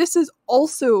is that this is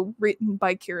also written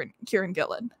by Kieran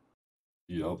Gillen.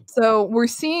 Yep. So we're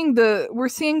seeing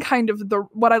kind of the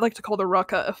what I like to call the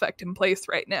Rucka effect in place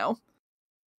right now,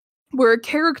 where a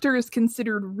character is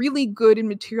considered really good in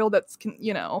material that's,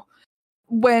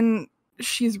 when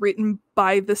she's written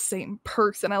by the same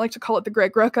person. I like to call it the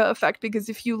Greg Rucka effect, because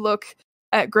if you look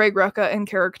at Greg Rucka and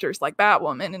characters like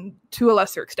Batwoman, and to a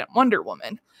lesser extent Wonder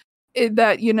Woman,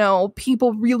 that,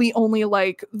 people really only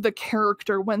like the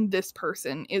character when this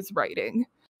person is writing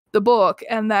the book,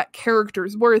 and that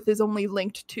character's worth is only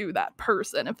linked to that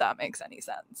person, if that makes any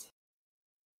sense.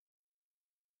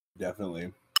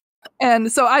 Definitely. And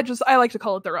so I like to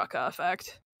call it the Rucka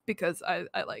effect, because I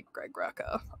like Greg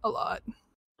Rucka a lot.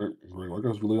 Greg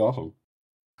Rucka is really awesome.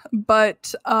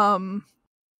 But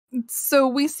so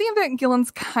we see that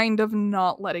Gillen's kind of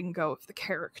not letting go of the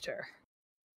character.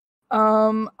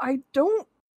 I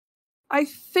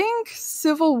think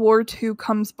Civil War II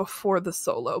comes before the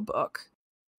solo book.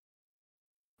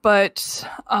 But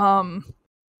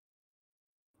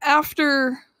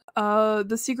after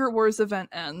the Secret Wars event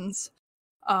ends,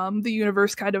 the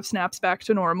universe kind of snaps back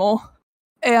to normal,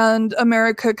 and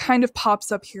America kind of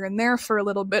pops up here and there for a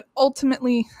little bit,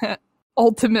 ultimately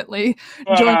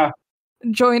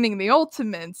joining the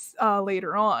Ultimates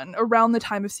later on, around the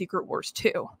time of Secret Wars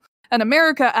 2. And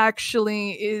America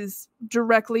actually is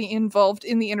directly involved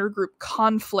in the intergroup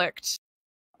conflict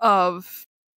of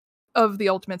the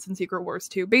Ultimates in Secret Wars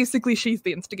 2. Basically, she's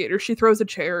the instigator. She throws a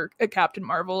chair at Captain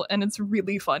Marvel, and it's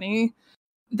really funny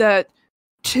that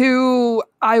two,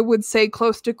 I would say,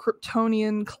 close to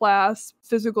Kryptonian class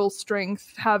physical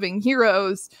strength having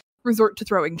heroes resort to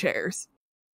throwing chairs.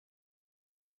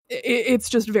 It's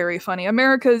just very funny.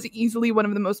 America is easily one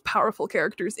of the most powerful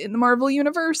characters in the Marvel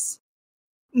Universe.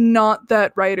 Not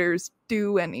that writers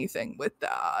do anything with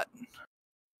that.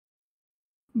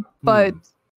 But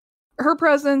her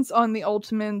presence on the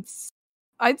Ultimates,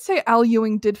 I'd say Al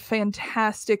Ewing did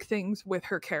fantastic things with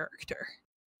her character.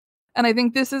 And I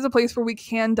think this is a place where we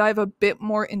can dive a bit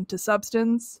more into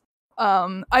substance.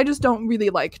 I just don't really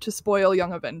like to spoil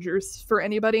Young Avengers for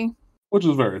anybody. Which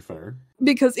is very fair.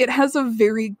 Because it has a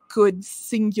very good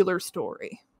singular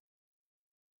story.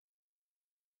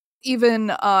 Even,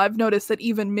 I've noticed that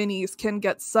even minis can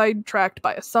get sidetracked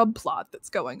by a subplot that's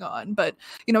going on. But,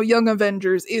 you know, Young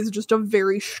Avengers is just a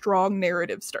very strong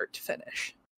narrative start to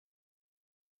finish.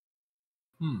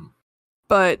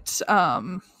 But,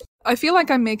 I feel like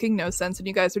I'm making no sense and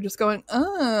you guys are just going,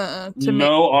 to me.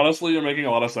 No, honestly, you're making a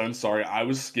lot of sense. Sorry, I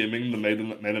was skimming the Made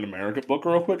in America book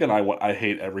real quick, and I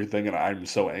hate everything, and I'm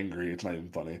so angry. It's not even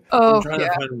funny. Oh, I'm trying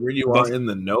to find where you are in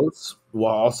the notes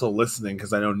while also listening,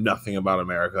 because I know nothing about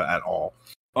America at all.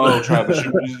 Oh, Travis,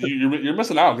 you're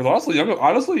missing out, because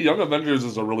honestly, Young Avengers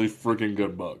is a really freaking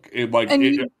good book.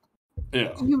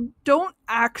 You don't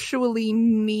actually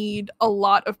need a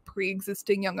lot of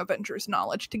pre-existing Young Avengers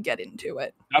knowledge to get into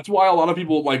it. That's why a lot of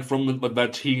people from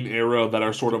that teen era that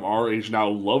are sort of our age now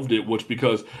loved it, which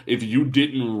because if you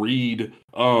didn't read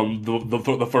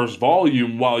the first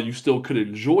volume while you still could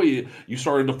enjoy it, you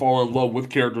started to fall in love with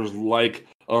characters like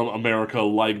America,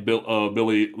 like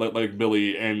Billy, like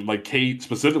Billy, and like Kate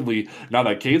specifically. Now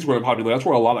that Kate's growing popular, that's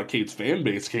where a lot of Kate's fan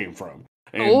base came from.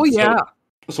 And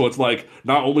So it's like,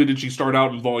 not only did she start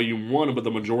out in volume 1, but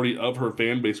the majority of her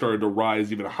fan base started to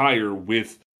rise even higher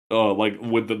with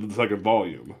the second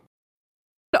volume.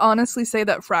 To honestly say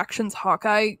that Fraction's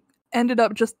Hawkeye ended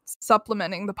up just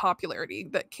supplementing the popularity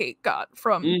that Kate got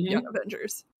from Young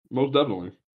Avengers. Most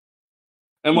definitely.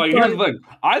 And here's the thing.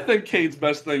 I think Kate's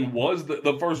best thing was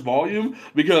the first volume,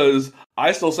 because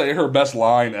I still say her best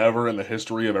line ever in the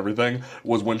history of everything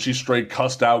was when she straight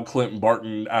cussed out Clinton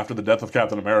Barton after the death of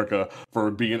Captain America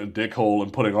for being a dickhole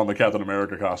and putting on the Captain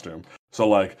America costume.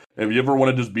 So, if you ever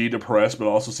want to just be depressed but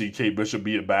also see Kate Bishop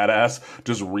be a badass,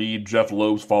 just read Jeff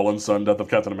Loeb's Fallen Sun, Death of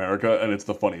Captain America, and it's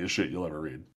the funniest shit you'll ever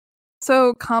read.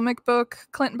 So, comic book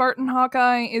Clint Barton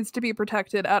Hawkeye is to be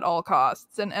protected at all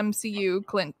costs, and MCU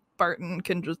Clint Barton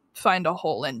can just find a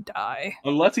hole and die.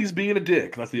 Unless he's being a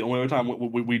dick. That's the only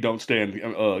time we don't stand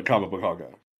comic book Hawkeye.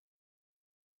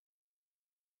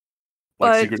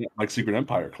 Like Secret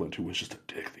Empire Clint, who was just a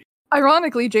dick.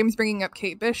 Ironically, James bringing up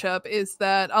Kate Bishop is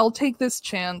that I'll take this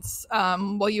chance,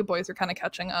 while you boys are kind of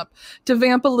catching up, to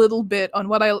vamp a little bit on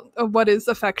what is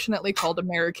affectionately called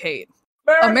Americate.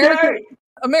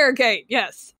 Americate,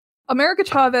 yes. America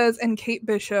Chavez and Kate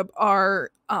Bishop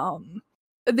are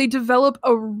they develop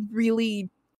a really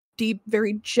deep,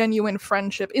 very genuine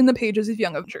friendship in the pages of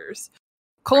Young Avengers,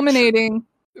 culminating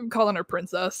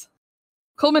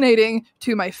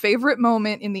to my favorite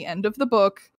moment in the end of the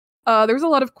book. There's a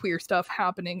lot of queer stuff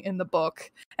happening in the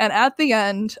book, and at the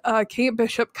end, Kate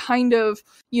Bishop kind of,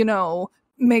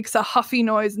 makes a huffy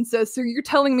noise and says, "So you're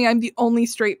telling me I'm the only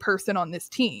straight person on this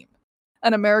team?"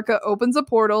 And America opens a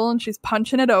portal and she's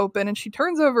punching it open and she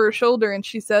turns over her shoulder and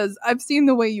she says, "I've seen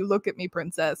the way you look at me,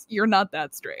 princess. You're not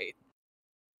that straight."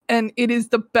 And it is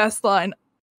the best line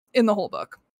in the whole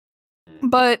book.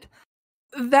 But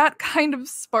that kind of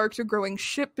sparked a growing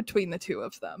ship between the two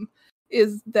of them.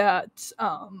 Is that,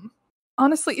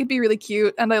 honestly, it'd be really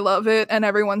cute and I love it. And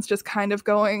everyone's just kind of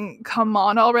going, come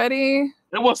on already.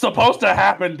 It was supposed to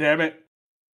happen, damn it.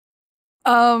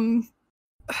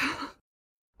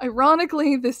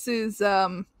 Ironically, this is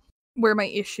where my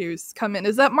issues come in,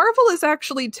 is that Marvel is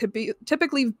actually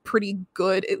typically pretty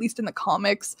good, at least in the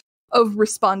comics, of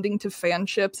responding to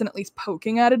fanships and at least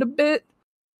poking at it a bit.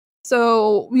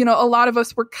 So, a lot of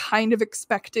us were kind of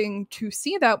expecting to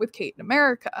see that with Kate in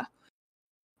America.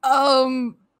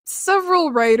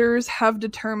 Several writers have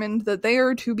determined that they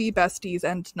are to be besties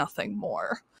and nothing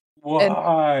more.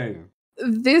 Why?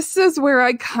 And this is where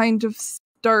I kind of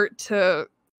start to...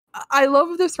 I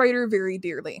love this writer very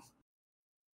dearly.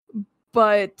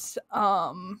 But,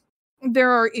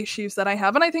 there are issues that I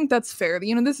have, and I think that's fair.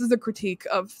 This is a critique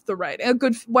of the writing.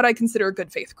 What I consider a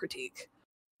good faith critique.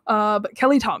 But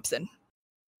Kelly Thompson.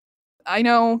 I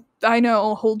know,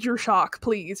 hold your shock,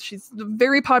 please. She's a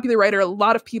very popular writer, a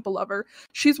lot of people love her.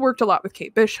 She's worked a lot with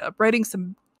Kate Bishop, writing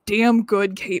some damn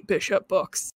good Kate Bishop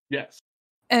books. Yes.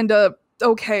 And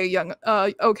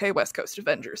okay West Coast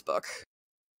Avengers book.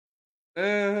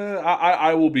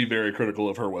 I will be very critical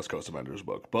of her West Coast Avengers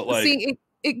book, but like... See,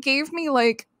 it gave me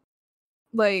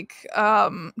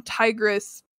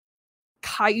Tigress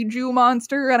kaiju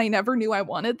monster, and I never knew I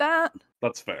wanted that.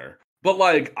 That's fair. But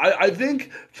like, I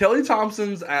think Kelly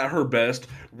Thompson's at her best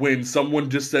when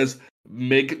someone just says,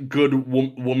 make good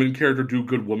woman character do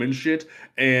good woman shit,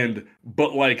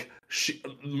 but like,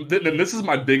 and this is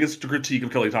my biggest critique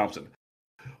of Kelly Thompson.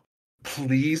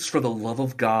 Please, for the love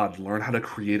of God, learn how to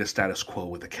create a status quo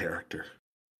with a character.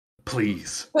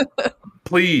 Please.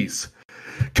 Please.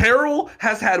 Carol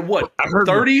has had,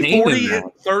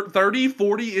 30,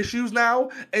 40 issues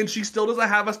now, and she still doesn't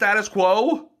have a status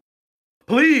quo?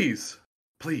 Please.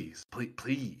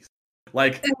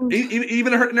 Like,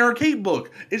 even in her Kate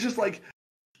book, it's just like,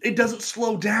 it doesn't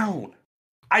slow down.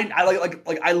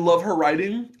 I love her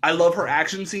writing. I love her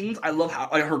action scenes. I love how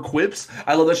her quips.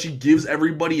 I love that she gives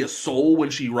everybody a soul when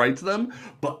she writes them.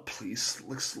 But please,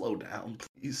 slow down.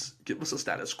 Please give us a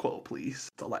status quo. Please,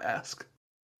 that's all I ask.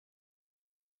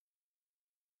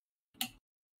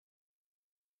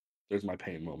 There's my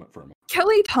pain moment for a moment.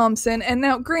 Kelly Thompson, and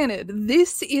now granted,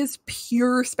 this is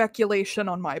pure speculation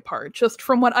on my part, just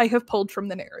from what I have pulled from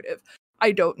the narrative.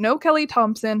 I don't know Kelly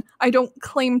Thompson. I don't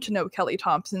claim to know Kelly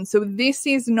Thompson, so this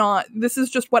is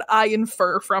just what I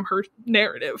infer from her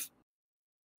narrative.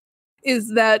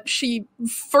 Is that she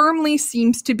firmly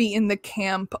seems to be in the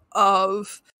camp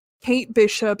of Kate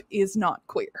Bishop is not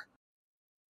queer.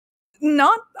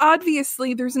 Not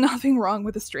obviously, there's nothing wrong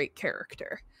with a straight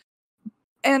character.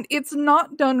 And it's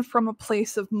not done from a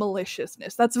place of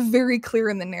maliciousness. That's very clear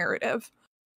in the narrative.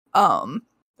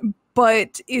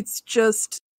 But it's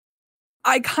just,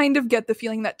 I kind of get the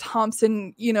feeling that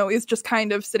Thompson, is just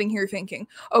kind of sitting here thinking,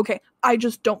 okay, I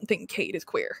just don't think Kate is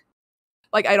queer.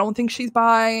 Like, I don't think she's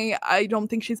bi. I don't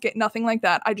think she's gay, nothing like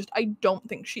that. I don't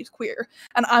think she's queer.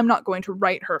 And I'm not going to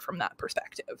write her from that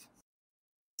perspective.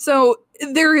 So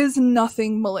there is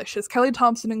nothing malicious. Kelly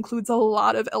Thompson includes a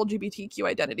lot of LGBTQ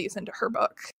identities into her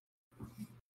book.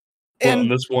 Well, in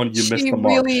this one, you missed the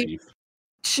mark, Chief.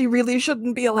 She really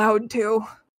shouldn't be allowed to.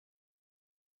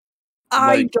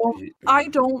 I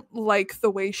don't like the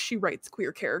way she writes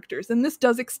queer characters, and this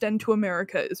does extend to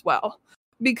America as well.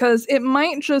 Because it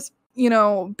might just,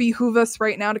 behoove us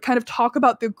right now to kind of talk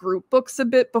about the group books a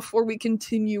bit before we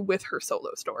continue with her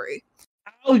solo story.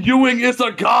 Al Ewing is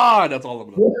a god! That's all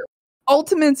I'm gonna say.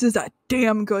 Ultimates is a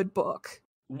damn good book.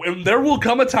 And there will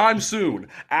come a time soon,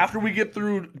 after we get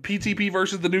through PTP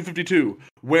versus the New 52,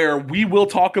 where we will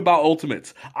talk about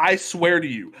Ultimates. I swear to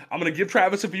you. I'm going to give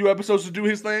Travis a few episodes to do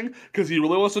his thing, because he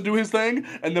really wants to do his thing,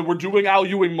 and then we're doing Al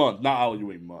Ewing Month. Not Al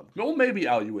Ewing Month. No, maybe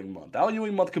Al Ewing Month. Al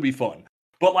Ewing Month could be fun.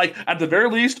 But, at the very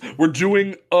least, we're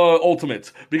doing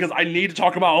Ultimates, because I need to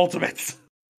talk about Ultimates.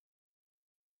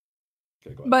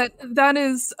 Okay, but that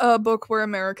is a book where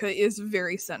America is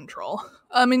very central.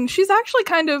 I mean, she's actually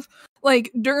kind of,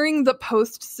 during the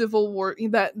post-Civil War,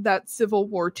 that Civil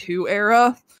War II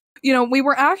era, we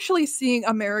were actually seeing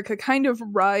America kind of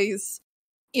rise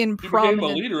in prominence. She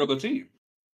became a leader of the team.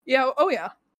 Yeah, oh yeah.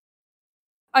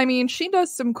 I mean, she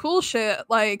does some cool shit,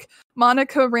 like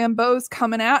Monica Rambeau's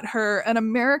coming at her, and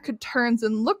America turns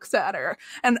and looks at her,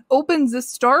 and opens a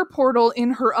star portal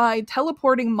in her eye,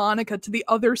 teleporting Monica to the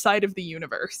other side of the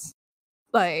universe.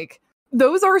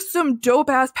 Those are some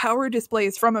dope-ass power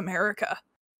displays from America.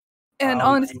 And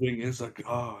honestly, is a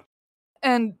god.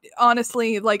 And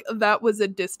honestly, that was a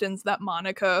distance that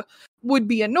Monica would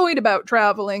be annoyed about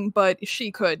traveling, but she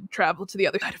could travel to the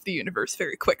other side of the universe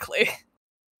very quickly.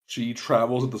 She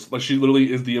travels at she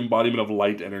literally is the embodiment of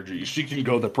light energy. She can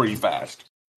go there pretty fast.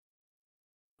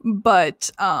 But,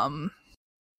 so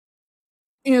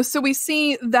we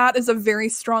see that as a very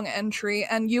strong entry,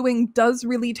 and Ewing does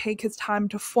really take his time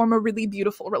to form a really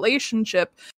beautiful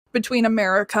relationship between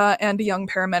America and a young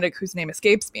paramedic whose name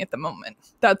escapes me at the moment.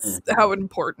 That's how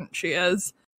important she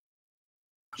is.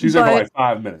 She's there for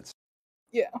 5 minutes.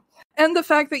 Yeah. And the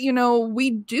fact that, we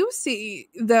do see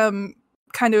them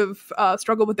kind of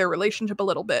struggle with their relationship a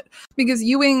little bit, because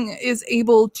Ewing is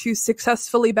able to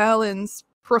successfully balance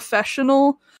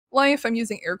professional life, I'm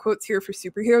using air quotes here for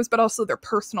superheroes, but also their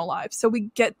personal lives. So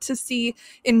we get to see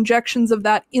injections of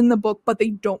that in the book, but they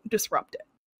don't disrupt it.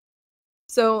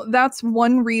 So that's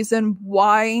one reason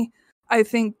why I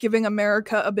think giving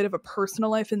America a bit of a personal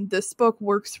life in this book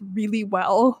works really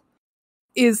well,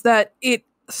 is that it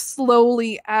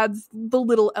slowly adds the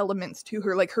little elements to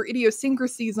her, like her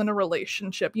idiosyncrasies in a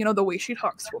relationship, the way she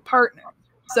talks to her partner.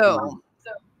 So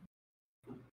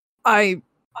I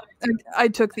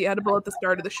took the edible at the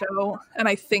start of the show, and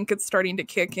I think it's starting to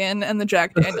kick in, and the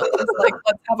Jack Daniels is like,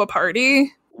 let's have a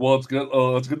party. Well, it's good.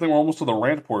 It's a good thing we're almost to the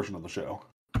rant portion of the show.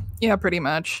 Yeah, pretty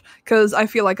much. Because I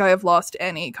feel like I have lost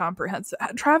any comprehensive...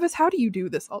 Travis, how do you do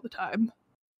this all the time?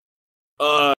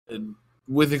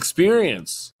 With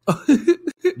experience.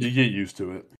 You get used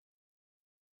to it.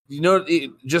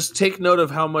 Just take note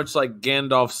of how much like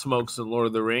Gandalf smokes in Lord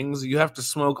of the Rings. You have to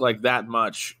smoke like that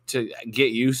much to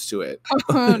get used to it.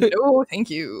 No, thank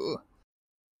you.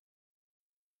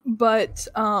 But,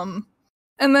 and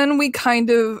then we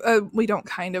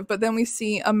but then we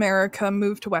see America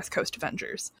move to West Coast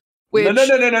Avengers. Which... No.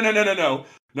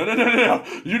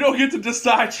 You don't get to just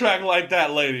sidetrack like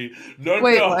that, lady. No.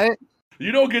 What?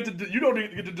 You don't get to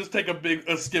just take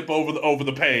a skip over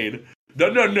the pain.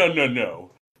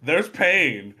 No. There's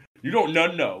pain. You don't.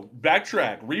 No.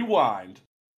 Backtrack. Rewind.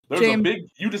 James,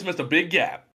 you just missed a big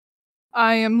gap.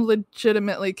 I am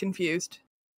legitimately confused.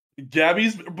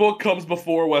 Gabby's book comes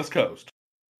before West Coast.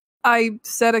 I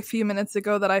said a few minutes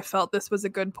ago that I felt this was a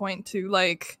good point to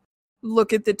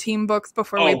look at the team books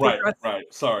before we progress.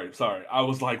 Right. Sorry. I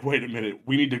was like, wait a minute.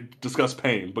 We need to discuss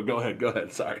pain, but go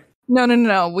ahead. Sorry. No.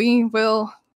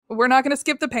 We're not going to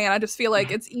skip the pain. I just feel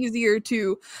like it's easier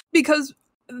to, because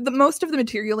most of the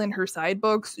material in her side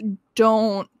books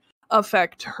don't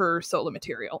affect her solo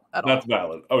material at all. That's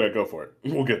valid. Okay, go for it.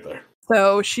 We'll get there.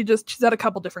 So she's had a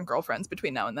couple different girlfriends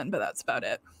between now and then, but that's about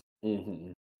it.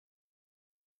 Mm-hmm.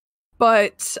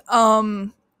 But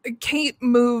Kate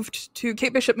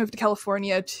Bishop moved to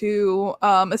California to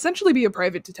essentially be a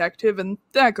private detective, and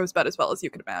that goes about as well as you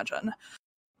could imagine.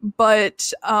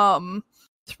 But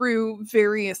through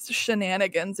various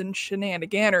shenanigans and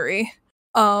shenaniganery,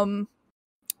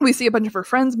 we see a bunch of her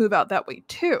friends move out that way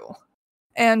too.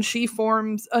 And she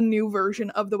forms a new version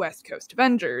of the West Coast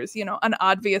Avengers, an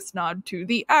obvious nod to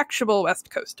the actual West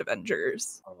Coast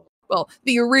Avengers. Well,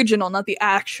 the original, not the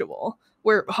actual,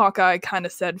 where Hawkeye kind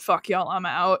of said, fuck y'all, I'm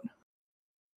out.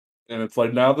 And it's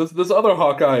like, now this other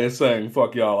Hawkeye is saying,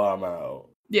 fuck y'all, I'm out.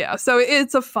 Yeah, so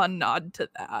it's a fun nod to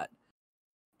that.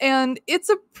 And it's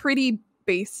a pretty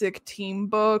basic team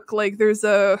book. Like, there's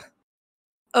a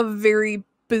very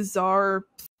bizarre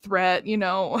threat,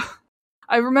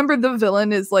 I remember the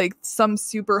villain is like some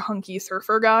super hunky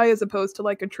surfer guy as opposed to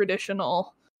like a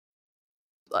traditional,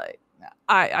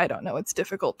 I don't know. It's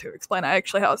difficult to explain. I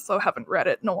actually also haven't read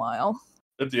it in a while.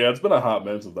 It's been a hot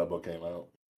minute since that book came out.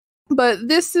 But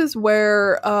this is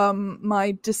where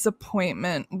my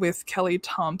disappointment with Kelly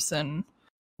Thompson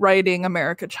writing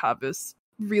America Chavez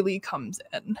really comes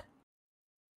in.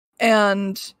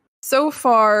 And so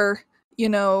far,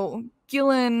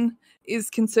 Gillen is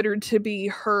considered to be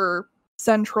her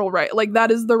central writer. Like,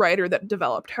 that is the writer that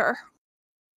developed her.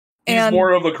 He's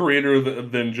more of a creator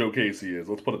than Joe Casey is.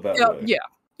 Let's put it that way.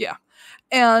 Yeah.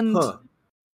 And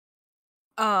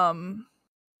I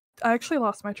actually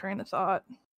lost my train of thought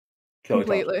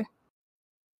completely. Thompson.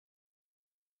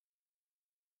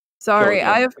 Sorry,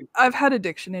 I've had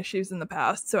addiction issues in the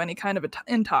past, so any kind of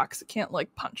intoxicant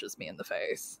punches me in the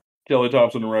face. Kelly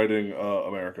Thompson writing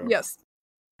America. Yes.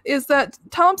 Is that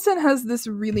Thompson has this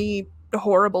really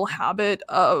horrible habit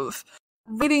of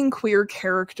writing queer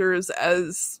characters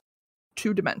as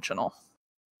two-dimensional.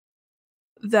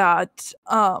 That,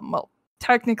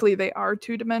 technically they are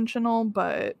two-dimensional,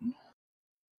 but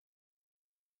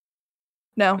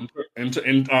no.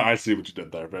 I see what you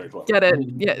did there. Very clever. Get it?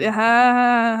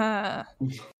 Yeah.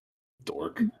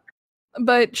 Dork.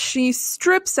 But she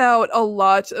strips out a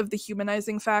lot of the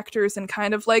humanizing factors and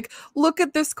kind of look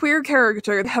at this queer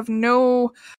character. They have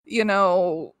no,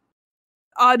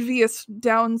 obvious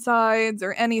downsides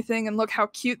or anything, and look how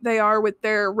cute they are with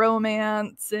their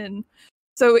romance. And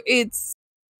so it's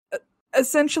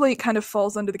essentially, it kind of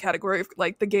falls under the category of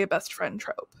the gay best friend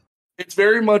trope. It's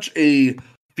very much a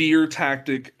fear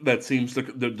tactic that seems to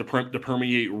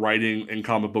permeate writing in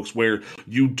comic books, where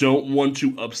you don't want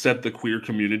to upset the queer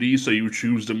community, so you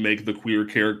choose to make the queer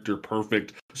character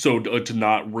perfect, so to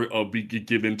not be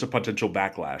given to potential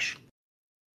backlash.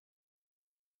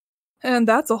 And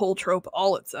that's a whole trope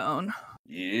all its own.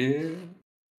 Yeah.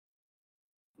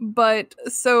 But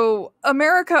so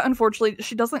America, unfortunately,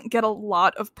 she doesn't get a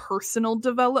lot of personal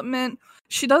development.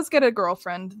 She does get a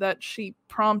girlfriend that she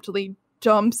promptly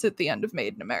dumps at the end of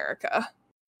Made in America.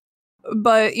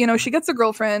 But, she gets a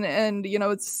girlfriend and,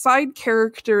 it's a side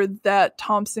character that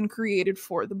Thompson created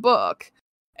for the book.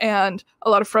 And a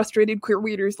lot of frustrated queer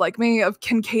readers like me of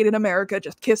can Kate and America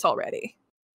just kiss already?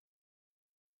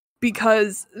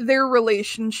 Because their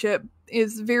relationship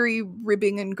is very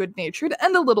ribbing and good-natured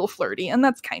and a little flirty, and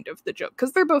that's kind of the joke,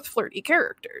 because they're both flirty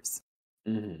characters.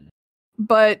 Mm-hmm.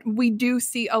 But we do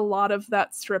see a lot of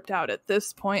that stripped out at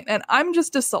this point, and I'm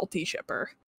just a salty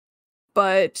shipper.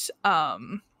 But,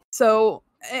 so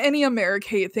any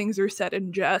Americate things are said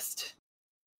in jest.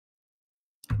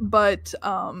 But,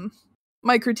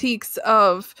 my critiques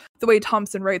of the way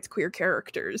Thompson writes queer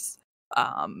characters,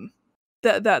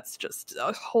 that's just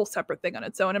a whole separate thing on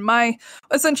its own. And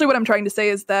essentially what I'm trying to say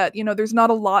is that, there's not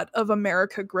a lot of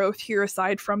America growth here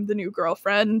aside from the new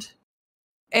girlfriend.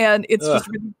 And it's just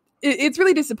it's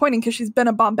really disappointing because she's been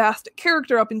a bombastic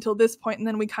character up until this point, and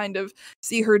then we kind of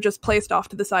see her just placed off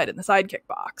to the side in the sidekick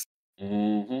box.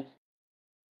 Mm-hmm.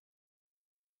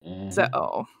 Mm-hmm.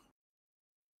 So,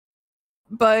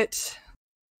 but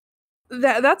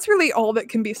that's really all that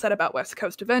can be said about West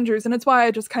Coast Avengers, and it's why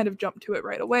I just kind of jumped to it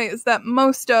right away, is that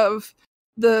most of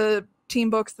the team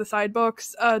books, the side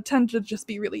books, tend to just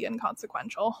be really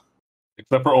inconsequential.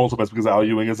 Except for Ultimates, because Al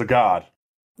Ewing is a god.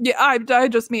 Yeah, I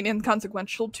just mean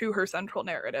inconsequential to her central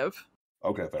narrative.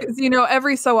 Okay, fair. Because,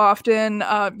 every so often,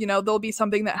 there'll be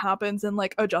something that happens in,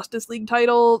 like, a Justice League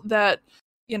title that,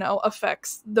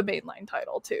 affects the mainline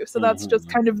title, too. So that's just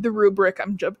kind of the rubric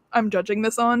I'm judging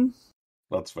this on.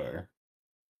 That's fair.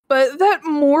 But that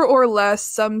more or less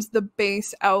sums the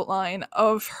base outline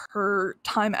of her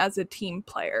time as a team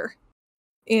player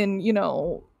in,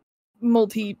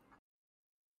 multi-teamed,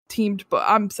 but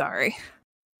I'm sorry.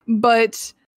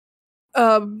 But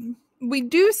we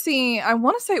do see, I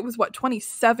want to say it was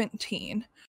 2017,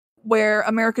 where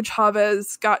America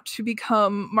Chavez got to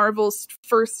become Marvel's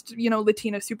first,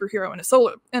 Latina superhero in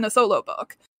a solo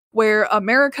book, where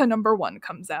America #1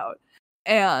 comes out.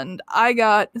 And I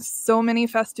got so many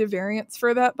festive variants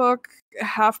for that book,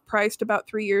 half priced about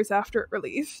 3 years after it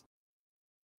released.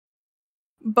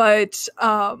 But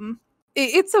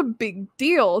it's a big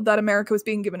deal that America was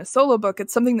being given a solo book.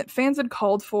 It's something that fans had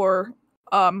called for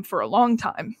a long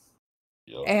time.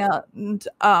 Yep. And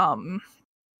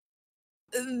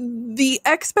the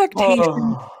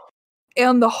expectations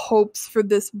and the hopes for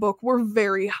this book were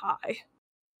very high.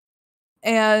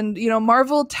 And,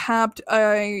 Marvel tapped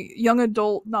a young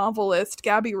adult novelist,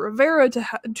 Gabby Rivera,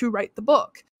 to write the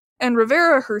book. And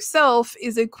Rivera herself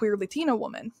is a queer Latina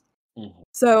woman. Mm-hmm.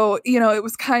 So, it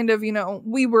was kind of,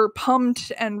 we were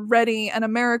pumped and ready, and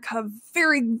America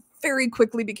very, very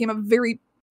quickly became a very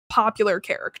popular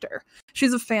character.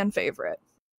 She's a fan favorite.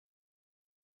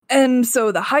 And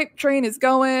so the hype train is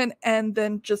going, and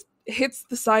then just hits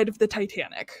the side of the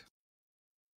Titanic.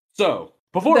 So,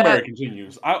 before America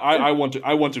continues, I want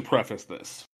to preface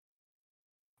this.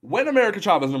 When America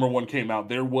Chavez #1 came out,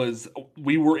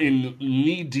 we were in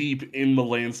knee deep in the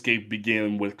landscape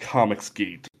began with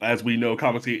Comicsgate. As we know,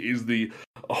 Comicsgate is the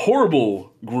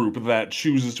horrible group that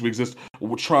chooses to exist,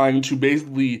 trying to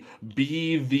basically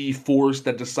be the force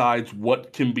that decides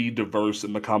what can be diverse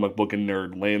in the comic book and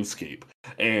nerd landscape.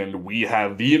 And we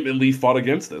have vehemently fought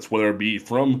against this, whether it be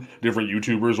from different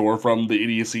YouTubers or from the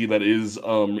idiocy that is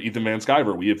Ethan Van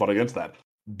Sciver. We have fought against that.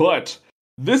 But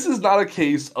this is not a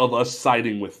case of us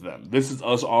siding with them. This is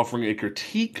us offering a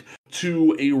critique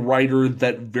to a writer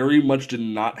that very much did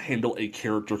not handle a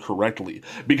character correctly.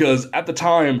 Because at the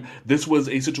time, this was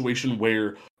a situation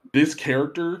where this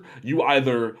character, you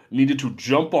either needed to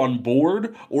jump on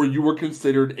board or you were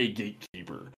considered a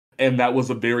gatekeeper. And that was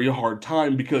a very hard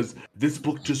time because this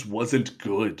book just wasn't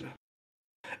good.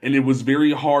 And it was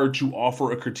very hard to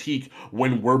offer a critique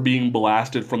when we're being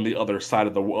blasted from the other side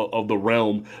of the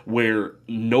realm, where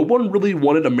no one really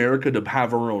wanted America to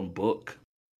have her own book.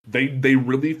 They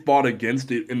really fought against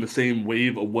it in the same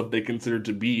wave of what they considered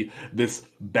to be this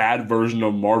bad version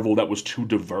of Marvel that was too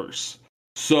diverse.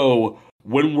 So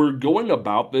when we're going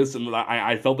about this, and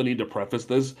I felt the need to preface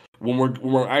this, when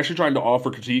we're actually trying to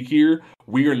offer critique here,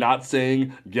 we are not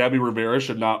saying Gabby Rivera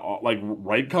should not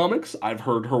write comics. I've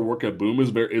heard her work at Boom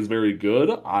is very good.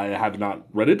 I have not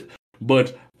read it,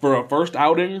 but for a first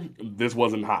outing, this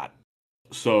wasn't hot.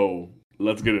 So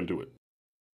let's get into it.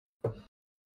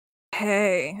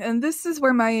 Okay, and this is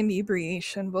where my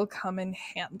inebriation will come in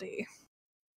handy.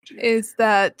 Is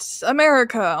that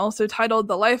America, also titled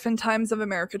The Life and Times of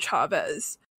America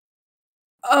Chavez,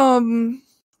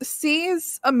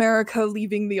 Sees America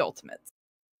leaving the Ultimates.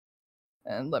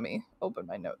 And let me open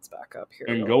my notes back up here.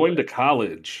 And going to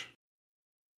college.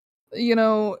 You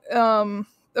know,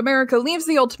 America leaves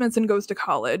the Ultimates and goes to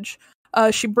college.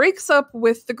 She breaks up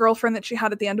with the girlfriend that she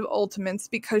had at the end of Ultimates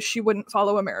because she wouldn't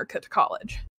follow America to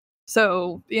college.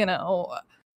 So, you know,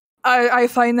 I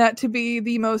find that to be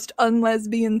the most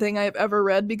unlesbian thing I've ever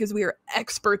read because we are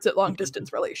experts at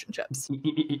long-distance relationships.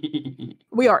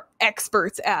 We are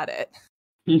experts at it.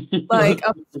 Like,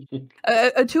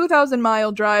 a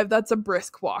 2,000-mile drive, that's a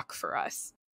brisk walk for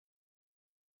us.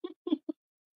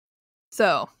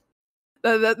 So,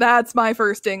 that's my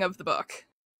firsting of the book.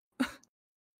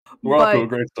 We're off to a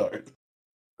great start.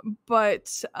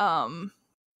 But,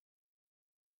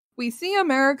 we see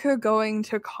America going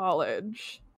to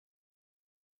college.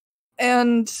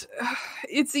 And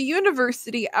it's a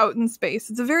university out in space.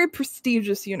 It's a very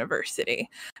prestigious university.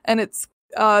 And it's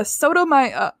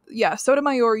Sotomayor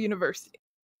University,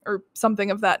 or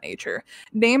something of that nature,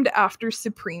 named after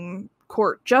Supreme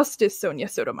Court Justice Sonia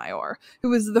Sotomayor, who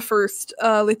was the first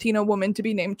Latina woman to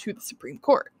be named to the Supreme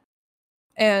Court.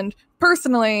 And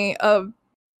personally,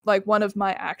 like one of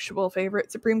my actual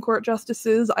favorite Supreme Court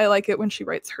justices, I like it when she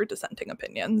writes her dissenting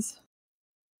opinions.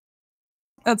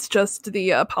 That's just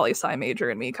the poli-sci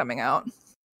major in me coming out.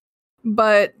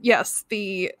 But yes,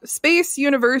 the Space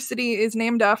University is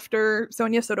named after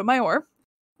Sonia Sotomayor,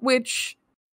 which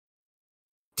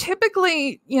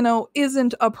typically, you know,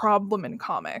 isn't a problem in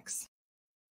comics.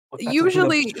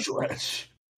 Usually,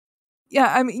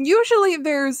 yeah, I mean, usually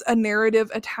there's a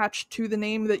narrative attached to the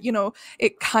name that, you know,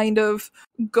 it kind of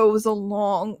goes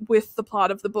along with the plot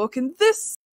of the book, and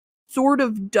this sort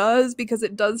of does, because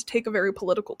it does take a very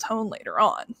political tone later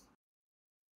on.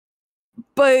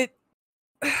 But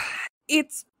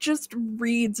it just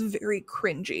reads very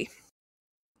cringy.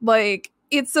 Like,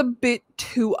 it's a bit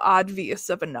too obvious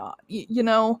of a nod, you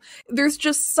know? There's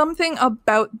just something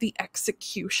about the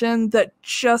execution that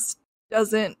just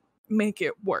doesn't make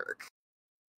it work.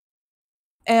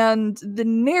 And the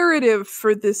narrative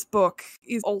for this book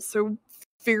is also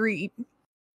very...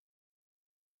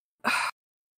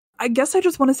 I guess I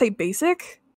just want to say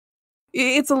basic.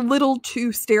 It's a little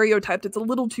too stereotyped. It's a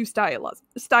little too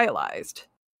stylized.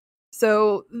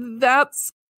 So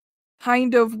that's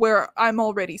kind of where I'm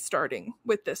already starting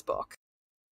with this book.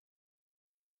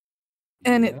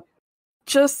 And it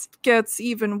just gets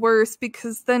even worse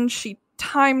because then she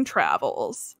time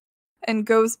travels and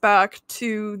goes back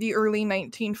to the early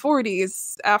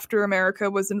 1940s after America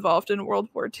was involved in World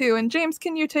War II. And James,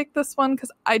 can you take this one?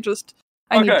 Because I need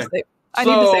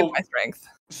to save my strength.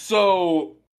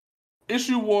 So,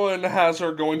 issue 1 has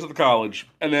her going to the college,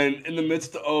 and then in the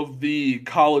midst of the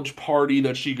college party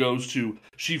that she goes to,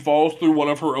 she falls through one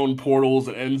of her own portals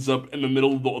and ends up in the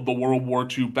middle of the World War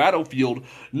II battlefield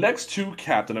next to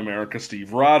Captain America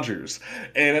Steve Rogers.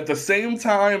 And at the same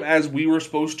time as we were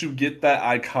supposed to get that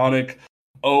iconic,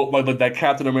 like that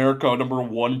Captain America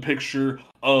 #1 picture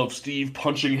of Steve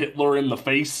punching Hitler in the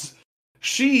face,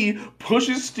 she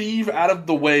pushes Steve out of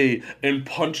the way and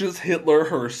punches Hitler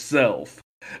herself.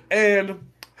 And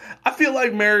I feel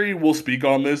like Mary will speak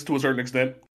on this to a certain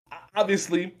extent.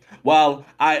 Obviously, while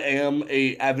I am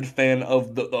a avid fan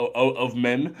of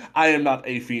men, I am not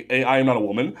a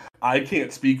woman. I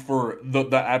can't speak for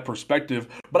that perspective,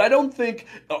 but I don't think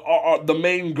the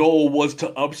main goal was to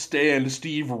upstand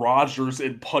Steve Rogers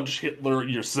and punch Hitler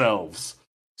yourselves.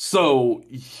 So,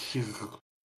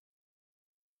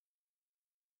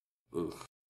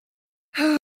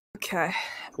 okay.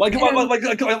 Like,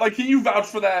 can you vouch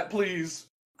for that, please?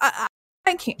 I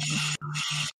can't.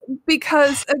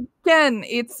 Because, again,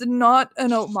 it's not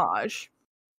an homage.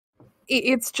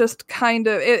 It's just kind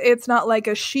of, it's not like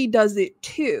a she does it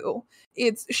too.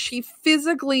 It's she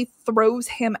physically throws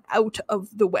him out of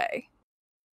the way.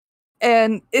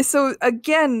 And so,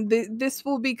 again, this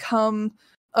will become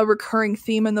a recurring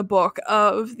theme in the book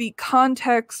of the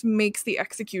context makes the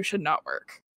execution not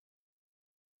work.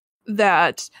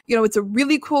 That, you know, it's a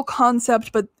really cool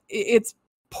concept, but it's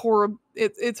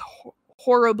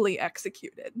horribly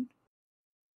executed.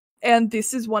 And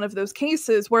this is one of those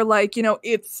cases where, like, you know,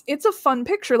 it's a fun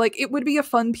picture. Like, it would be a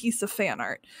fun piece of fan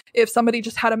art if somebody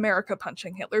just had America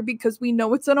punching Hitler, because we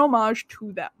know it's an homage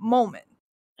to that moment.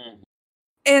 Mm-hmm.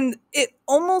 And it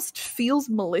almost feels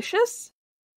malicious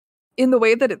in the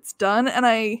way that it's done. And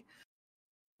I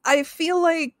feel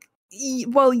like,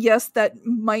 well, yes, that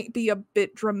might be a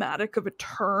bit dramatic of a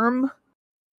term.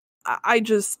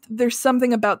 There's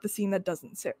something about the scene that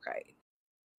doesn't sit right.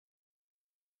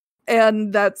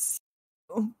 And that's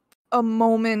a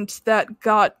moment that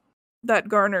got that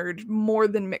garnered more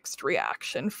than mixed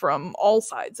reaction from all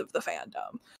sides of the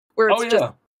fandom. Where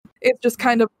it's just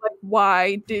kind of like,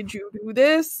 why did you do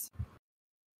this?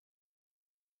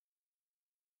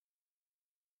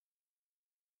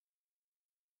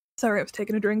 Sorry, I was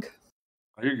taking a drink.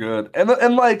 You're good.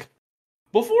 And like,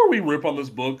 before we rip on this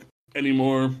book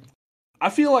anymore, I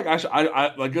feel like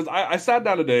I sat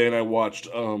down today and I watched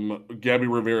Gabby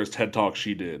Rivera's TED Talk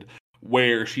she did,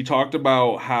 where she talked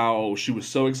about how she was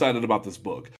so excited about this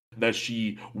book that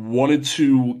she wanted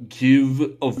to give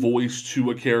a voice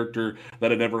to a character that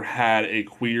had never had a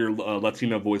queer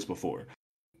Latina voice before.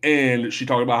 And she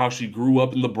talked about how she grew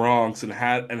up in the Bronx and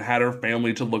had her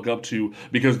family to look up to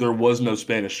because there was no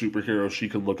Spanish superhero she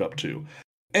could look up to.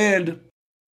 And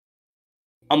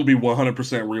I'm going to be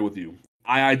 100% real with you.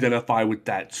 I identify with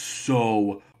that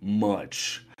so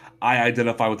much.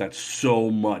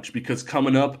 Because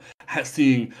coming up,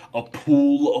 seeing a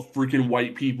pool of freaking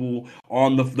white people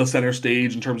on the center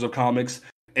stage in terms of comics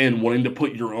and wanting to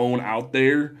put your own out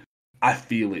there, I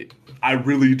feel it. I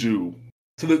really do.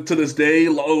 To this day,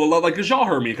 like, as y'all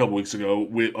heard me a couple weeks ago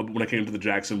when I came to the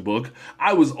Jackson book,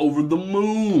 I was over the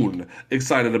moon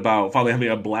excited about finally having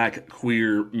a black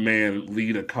queer man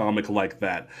lead a comic like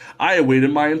that. I had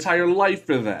waited my entire life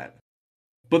for that.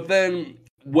 But then,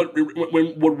 what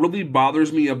really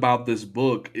bothers me about this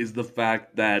book is the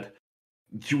fact that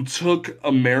you took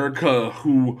America,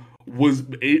 who was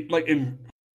like in.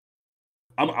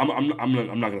 I'm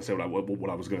not gonna say what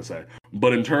I was gonna say,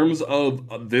 but in terms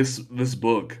of this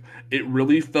book, it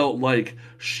really felt like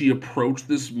she approached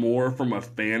this more from a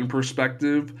fan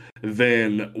perspective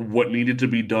than what needed to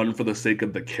be done for the sake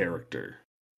of the character.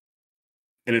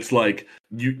 And it's like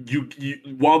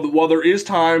while there is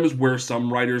times where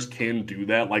some writers can do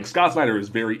that, like Scott Snyder is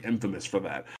very infamous for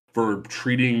that, for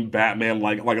treating Batman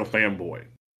like a fanboy.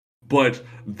 But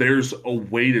there's a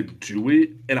way to do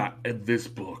it, and this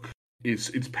book.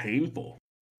 It's painful.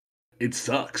 It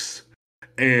sucks.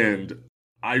 And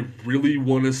I really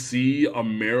want to see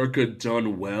America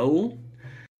done well.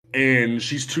 And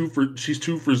she's 2 for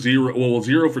 0. Well,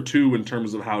 0 for 2 in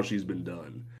terms of how she's been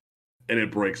done. And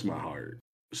it breaks my heart.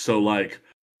 So, like,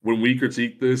 when we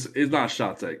critique this, it's not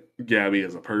shots at Gabby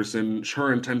as a person.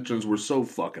 Her intentions were so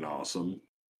fucking awesome.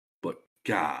 But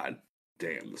god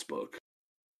damn this book.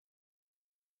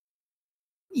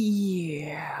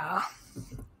 Yeah.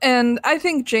 And I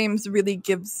think James really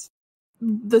gives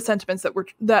the sentiments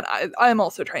that I'm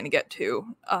also trying to get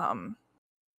to.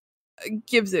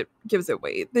 Gives it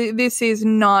weight. This is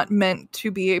not meant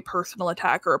to be a personal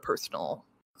attack or a personal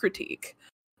critique.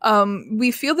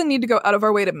 We feel the need to go out of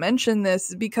our way to mention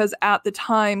this because at the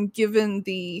time, given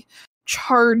the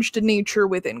charged nature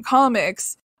within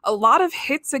comics, a lot of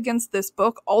hits against this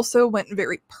book also went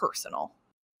very personal.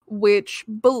 Which,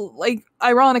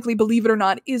 ironically, believe it or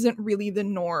not, isn't really the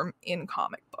norm in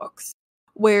comic books.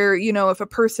 Where, if a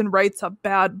person writes a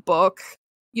bad book,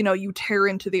 you tear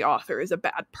into the author as a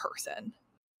bad person.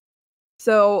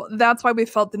 So that's why we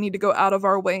felt the need to go out of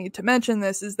our way to mention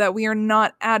this, is that we are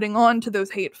not adding on to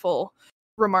those hateful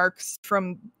remarks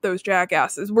from those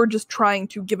jackasses. We're just trying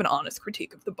to give an honest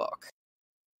critique of the book.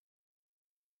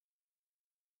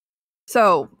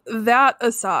 So, that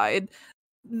aside,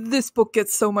 this book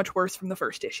gets so much worse from the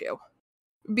first issue.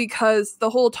 Because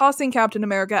the whole tossing Captain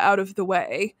America out of the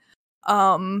way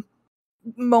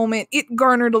moment, it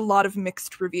garnered a lot of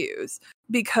mixed reviews.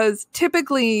 Because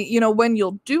typically, when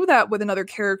you'll do that with another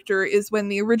character is when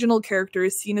the original character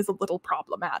is seen as a little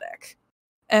problematic.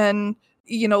 And,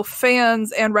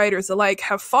 fans and writers alike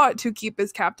have fought to keep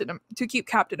Captain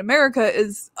America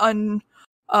as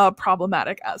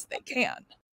unproblematic as they can.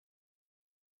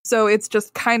 So it's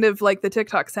just kind of like the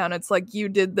TikTok sound. It's like, you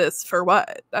did this for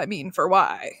what? I mean, for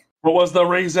why? What was the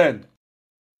reason?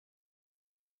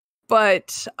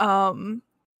 But the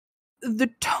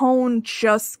tone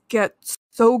just gets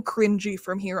so cringy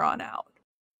from here on out.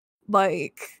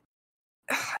 Like,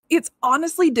 it's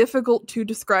honestly difficult to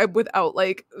describe without,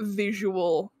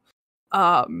 visual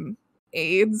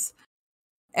aids.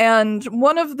 And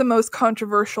one of the most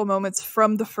controversial moments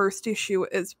from the first issue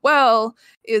as well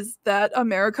is that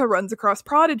America runs across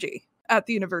Prodigy at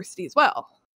the university as well.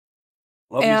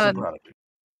 Love you some Prodigy.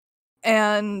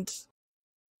 And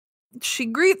she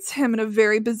greets him in a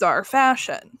very bizarre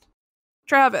fashion.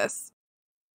 Travis.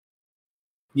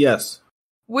 Yes.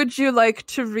 Would you like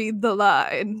to read the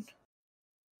line?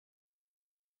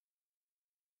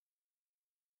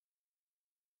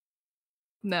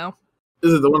 No.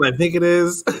 Is it the one I think it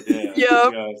is? Yeah.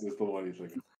 Yep. Yes, it's the one you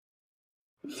think.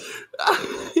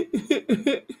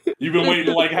 You've been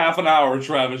waiting like half an hour,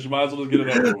 Travis. You might as well just get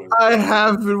it over with. I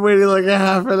have been waiting like a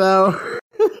half an hour.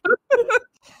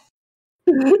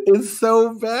 It's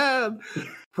so bad.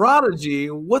 Prodigy,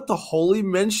 what the holy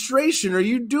menstruation are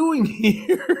you doing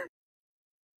here?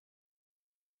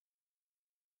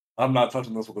 I'm not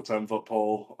touching this with a 10-foot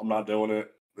pole. I'm not doing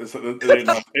it. It ain't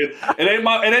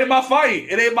my fight.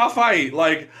 It ain't my fight.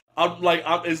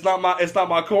 It's not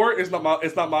my court. It's not my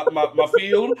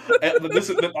field.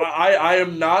 And I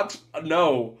am not.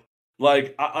 No.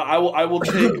 Like I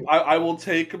will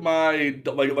take my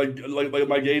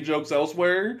my gay jokes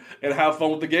elsewhere and have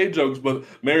fun with the gay jokes. But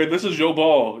Mary, this is your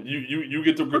ball. You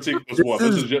get to critique this one.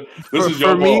 This is your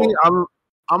for me, ball.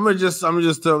 I'm gonna just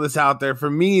throw this out there. For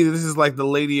me, this is like the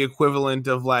lady equivalent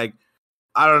of like,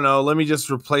 I don't know. Let me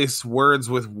just replace words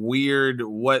with weird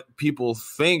what people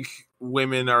think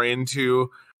women are into.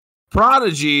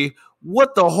 Prodigy,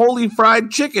 what the holy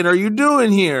fried chicken are you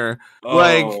doing here? Oh.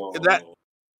 Like that.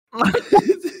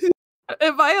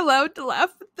 Am I allowed to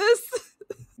laugh at this?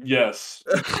 Yes.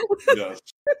 Yes.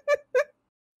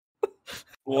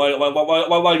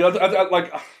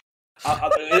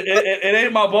 It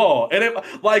ain't my ball. It ain't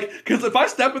because if I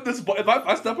step at this, if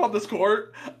I step on this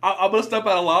court, I'm gonna step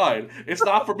out of line. It's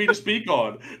not for me to speak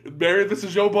on. Barry, this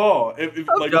is your ball. I'm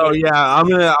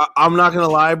not gonna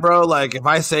lie, bro. Like if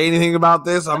I say anything about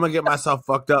this, I'm gonna get myself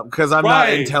fucked up because I'm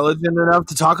not intelligent enough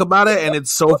to talk about it, and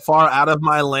it's so far out of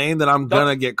my lane that I'm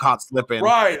gonna get caught slipping.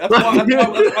 Right.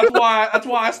 That's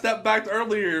why I stepped back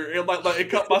earlier and it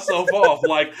cut myself off.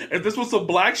 Like if this was some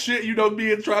black shit,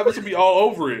 me and Travis would be all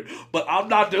over it. But I'm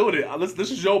not doing it.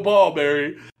 This is your ball,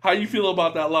 Barry. How you feel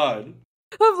about that line?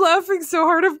 I'm laughing so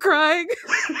hard I'm crying.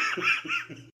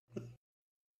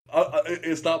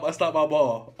 It's not my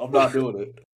ball. I'm not doing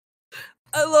it.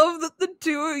 I love that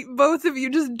both of you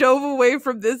just dove away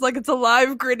from this like it's a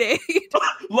live grenade.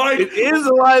 It is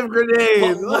a live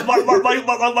grenade.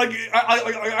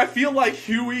 I feel like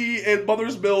Huey and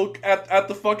Mother's Milk at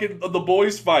the fucking the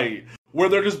boys fight where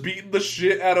they're just beating the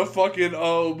shit out of fucking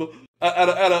at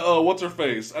a what's her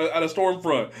face at a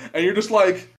Stormfront, and you're just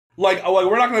like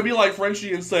we're not gonna be like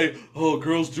Frenchie and say, oh,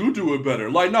 girls do it better.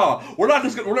 Like, nah, we're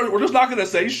just not gonna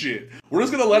say shit. We're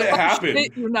just gonna let it happen.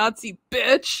 Shit, you Nazi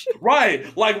bitch. Right?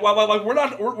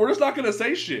 We're just not gonna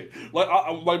say shit.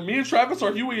 Like me and Travis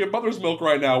are Huey and Mother's Milk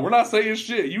right now. We're not saying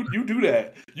shit. You do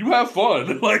that. You have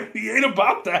fun. Like, he ain't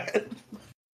about that.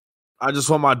 I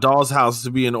just want my doll's house to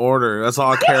be in order. That's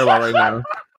all I care about right now.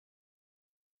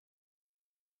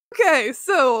 Okay,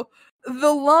 so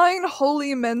the line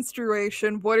holy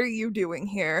menstruation, what are you doing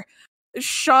here?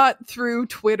 Shot through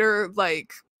Twitter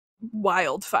like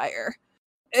wildfire.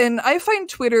 And I find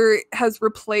Twitter has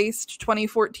replaced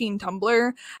 2014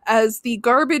 Tumblr as the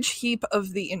garbage heap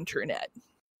of the internet.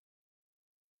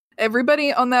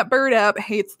 Everybody on that Bird app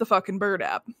hates the fucking Bird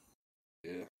app.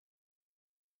 Yeah.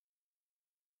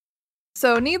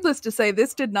 So needless to say,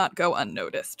 this did not go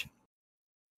unnoticed.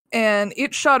 And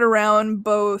it shot around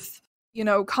both,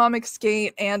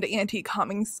 Comicsgate and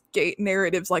anti-Comicsgate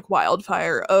narratives like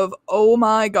wildfire of, oh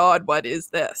my god, what is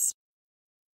this?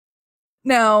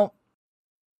 Now,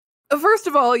 first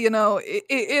of all,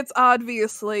 it's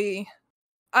obviously...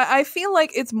 I feel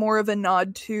like it's more of a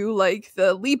nod to, like,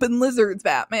 the Leapin' Lizards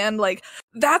Batman. Like,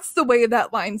 that's the way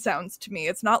that line sounds to me.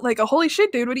 It's not like, a holy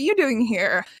shit, dude, what are you doing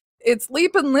here? It's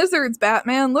Leapin' Lizards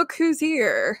Batman, look who's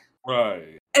here.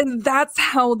 Right. And that's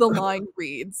how the line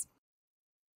reads.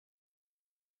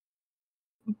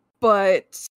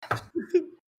 But, I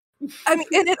mean,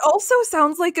 and it also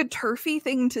sounds like a turfy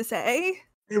thing to say.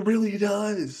 It really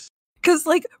does. Because,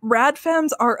 like, radfems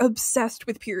are obsessed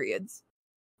with periods.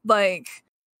 Like,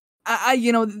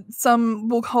 some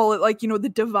will call it, like, the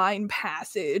divine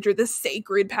passage, or the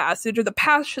sacred passage, or the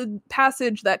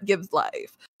passage that gives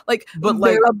life. Like, but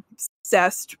they're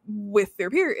obsessed with their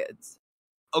periods.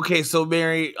 Okay, so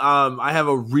Mary, I have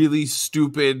a really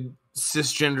stupid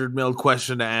cisgendered male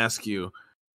question to ask you.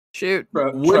 Shoot.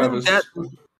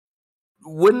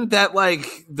 Wouldn't that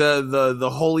like the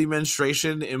holy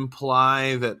menstruation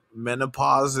imply that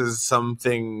menopause is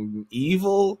something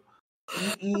evil?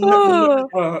 No.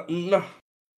 I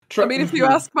mean, if you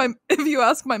ask my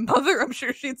mother, I'm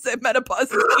sure she'd say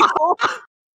menopause is evil.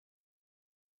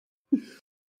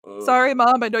 Sorry,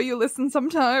 Mom. I know you listen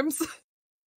sometimes.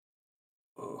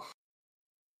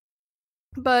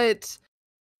 But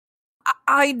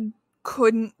I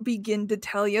couldn't begin to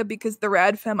tell you because the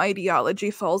radfem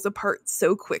ideology falls apart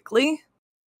so quickly.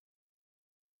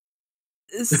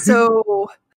 So,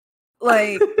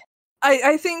 like,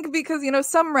 I think because,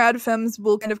 some radfems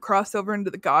will kind of cross over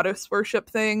into the goddess worship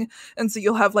thing, and so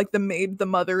you'll have, like, the maid, the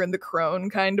mother, and the crone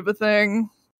kind of a thing.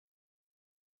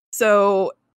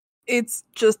 So, it's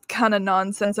just kind of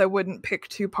nonsense. I wouldn't pick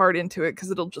too part into it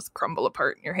because it'll just crumble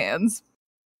apart in your hands.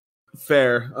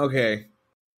 Fair. Okay.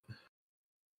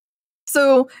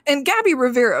 So, and Gabby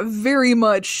Rivera very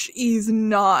much is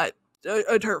not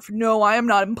a TERF. No, I am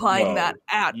not implying that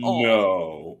at all.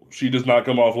 No, she does not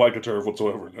come off like a TERF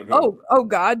whatsoever. No. Oh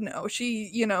God, no. She,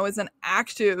 is an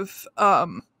active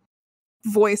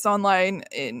voice online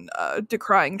in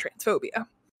decrying transphobia.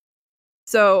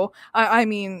 So, I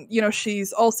mean,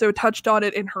 she's also touched on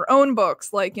it in her own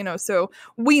books. Like, so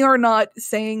we are not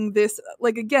saying this,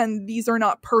 like, again, these are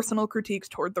not personal critiques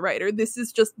toward the writer. This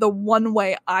is just the one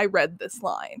way I read this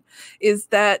line, is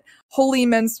that holy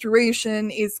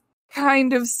menstruation is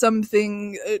kind of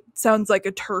something it sounds like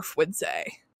a TERF would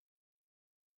say.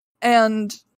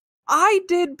 And I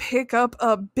did pick up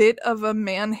a bit of a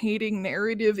man-hating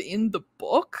narrative in the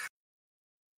book.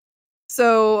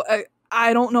 So,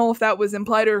 I don't know if that was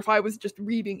implied or if I was just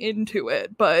reading into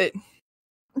it, but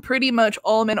pretty much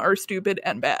all men are stupid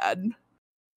and bad.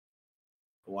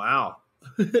 Wow.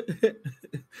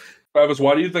 Travis,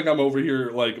 why do you think I'm over here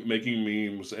like making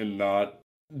memes and not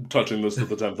touching this with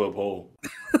the 10-foot pole?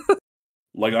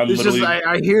 Like I'm it's literally. Just,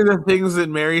 I hear the things that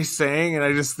Mary's saying, and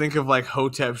I just think of like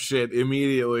Hotep shit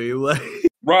immediately. Like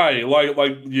Right,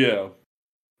 like yeah.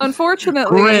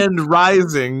 Unfortunately, Grand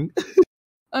Rising.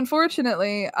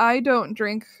 Unfortunately, I don't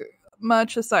drink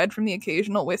much aside from the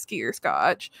occasional whiskey or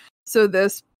scotch. So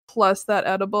this plus that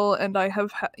edible, and I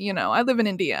have, I live in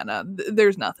Indiana.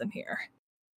 There's nothing here.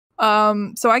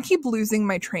 So I keep losing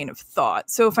my train of thought.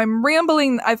 So if I'm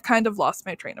rambling, I've kind of lost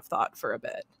my train of thought for a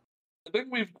bit. I think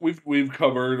we've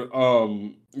covered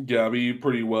Gabby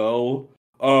pretty well.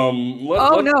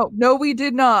 No, we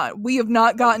did not. We have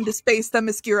not gotten to Space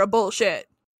Themyscira bullshit.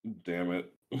 Damn it.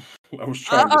 I was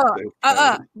trying to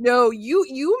say No,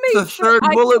 you made the third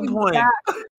bullet point.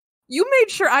 You made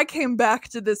sure I came back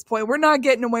to this point. We're not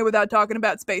getting away without talking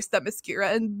about Space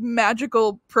Themyscira and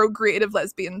magical procreative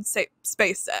lesbian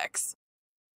space sex.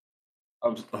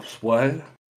 What?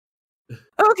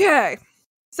 Okay,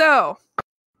 so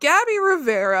Gabby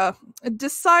Rivera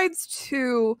decides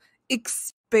to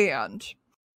expand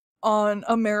on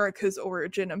America's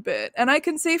origin a bit, and I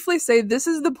can safely say this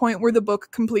is the point where the book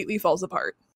completely falls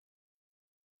apart.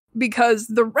 Because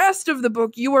the rest of the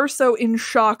book, you are so in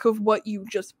shock of what you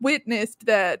just witnessed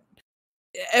that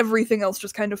everything else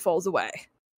just kind of falls away.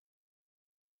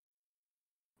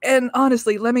 And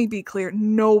honestly, let me be clear,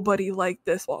 nobody liked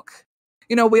this book.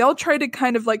 We all try to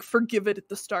kind of like forgive it at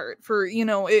the start for,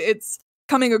 it's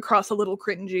coming across a little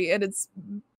cringy and it's,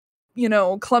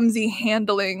 clumsy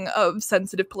handling of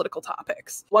sensitive political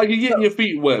topics. Like you're getting your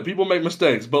feet wet. People make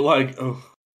mistakes, but like, ugh.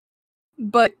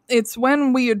 But it's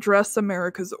when we address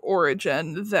America's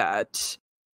origin that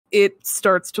it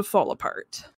starts to fall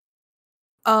apart.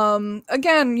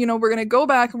 Again, we're going to go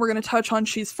back and we're going to touch on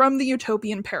she's from the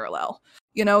utopian parallel.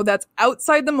 That's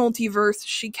outside the multiverse.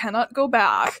 She cannot go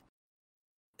back.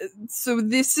 So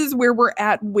this is where we're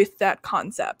at with that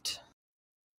concept.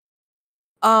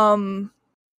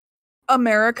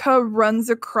 America runs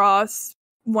across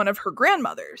one of her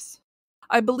grandmothers.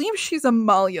 I believe she's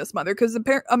Amalia's mother, because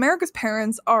America's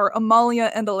parents are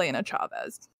Amalia and Elena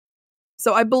Chavez.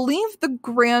 So I believe the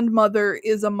grandmother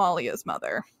is Amalia's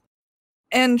mother.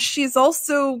 And she's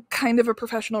also kind of a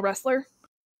professional wrestler.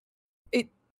 It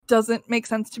doesn't make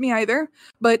sense to me either.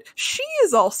 But she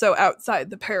is also outside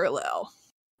the parallel.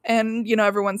 And,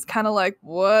 everyone's kind of like,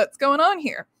 what's going on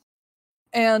here?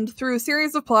 And through a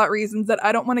series of plot reasons that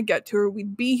I don't want to get to, or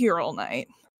we'd be here all night.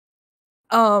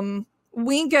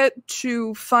 We get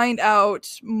to find out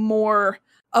more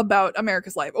about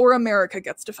America's life, or America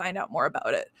gets to find out more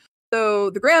about it. So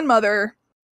the grandmother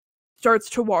starts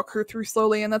to walk her through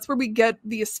slowly, and that's where we get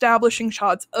the establishing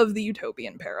shots of the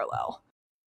utopian parallel.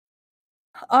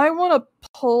 I want to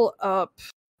pull up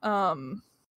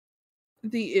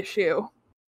the issue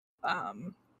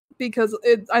because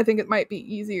I think it might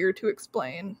be easier to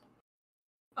explain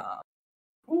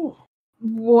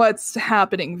what's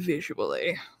happening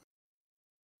visually.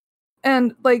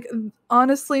 And, like,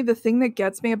 honestly, the thing that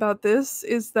gets me about this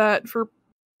is that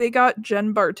they got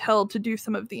Jen Bartel to do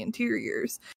some of the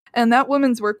interiors. And that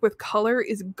woman's work with color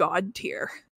is god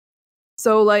tier.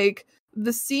 So, like,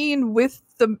 the scene with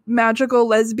the magical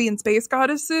lesbian space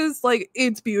goddesses, like,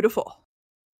 it's beautiful.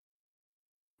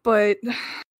 But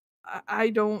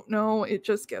I don't know, it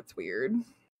just gets weird.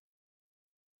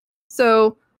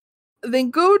 So, they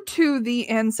go to the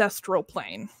ancestral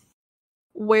plane,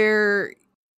 where,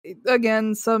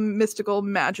 again, some mystical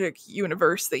magic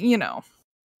universe thing,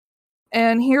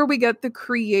 And here we get the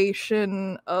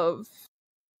creation of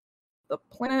the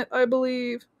planet, I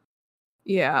believe.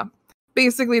 Yeah.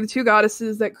 Basically, the two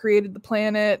goddesses that created the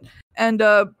planet. And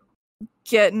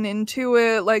getting into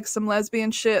it like some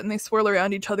lesbian shit, and they swirl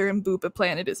around each other, and boop, a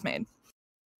planet is made.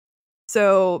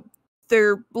 So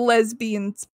they're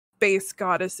lesbian space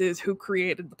goddesses who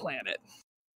created the planet.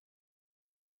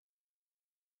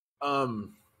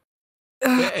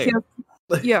 Okay.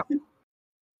 Yeah.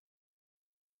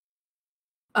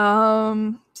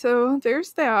 So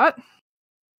there's that.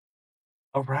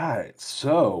 All right.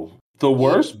 So the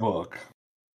worst book.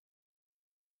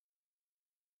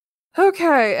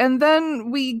 Okay, and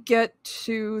then we get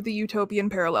to the utopian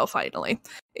parallel finally.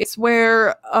 It's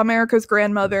where America's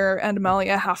grandmother and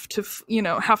Amalia have to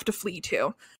flee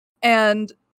to.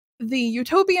 And the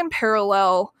utopian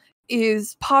parallel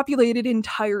is populated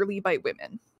entirely by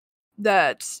women.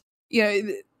 That,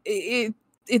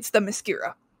 it's the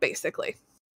Mascara, basically.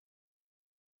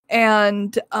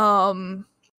 And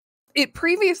it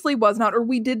previously was not, or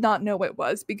we did not know it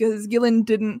was, because Gillen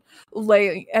didn't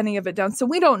lay any of it down. So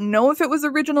we don't know if it was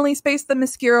originally Space the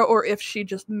Mascara or if she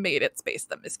just made it Space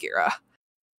the Mascara.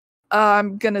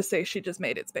 I'm gonna say she just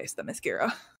made it Space the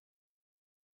Mascara.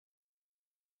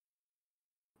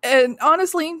 And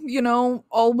honestly,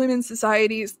 all women's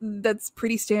societies, that's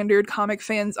pretty standard. Comic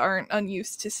fans aren't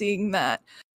unused to seeing that.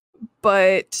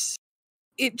 But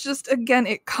it just, again,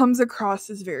 it comes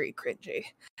across as very cringy.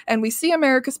 And we see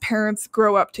America's parents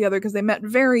grow up together because they met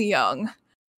very young.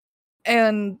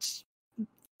 And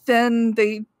then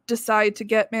they decide to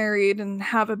get married and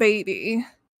have a baby.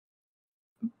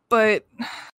 But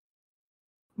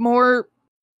more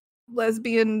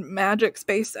lesbian magic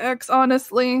space X,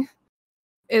 honestly,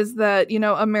 is that,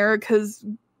 America's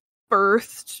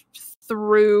birthed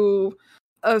through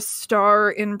a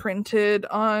star imprinted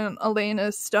on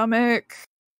Elena's stomach.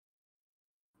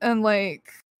 And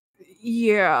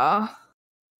yeah.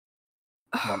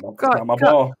 It's not my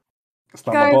ball. It's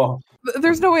not my ball.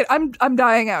 There's no way. I'm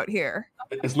dying out here.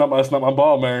 It's not my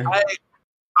ball, Mary.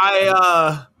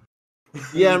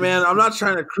 Yeah, man. I'm not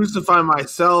trying to crucify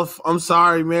myself. I'm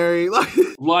sorry, Mary.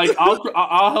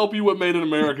 I'll help you with Made in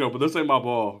America, but this ain't my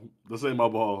ball. This ain't my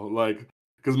ball.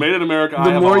 Because Made in America,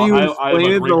 the more you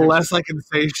explain it, the less I can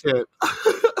say shit.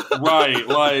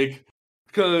 Right,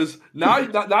 because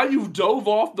now you've dove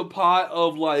off the pot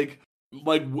of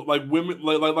women,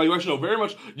 very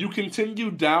much you continue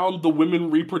down the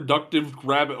women reproductive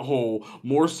rabbit hole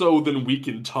more so than we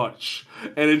can touch,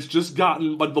 and it's just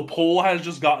gotten the pole has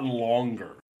just gotten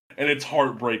longer, and it's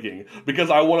heartbreaking because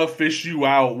I want to fish you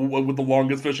out with the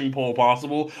longest fishing pole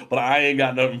possible, but I ain't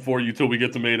got nothing for you till we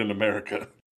get to Made in America.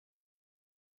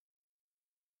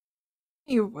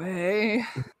 Anyway.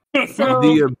 So,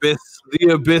 the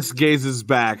abyss gazes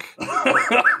back.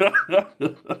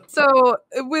 So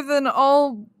within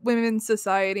all women's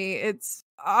society, it's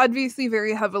obviously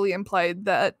very heavily implied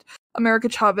that America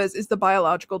Chavez is the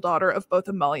biological daughter of both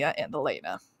Amalia and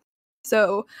Elena.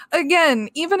 So again,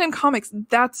 even in comics,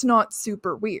 that's not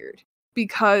super weird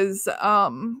because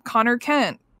Connor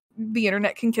Kent, the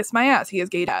internet can kiss my ass. He has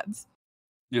gay dads.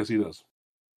 Yes, he does.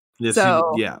 Yes,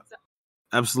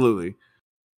 absolutely.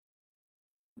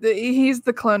 He's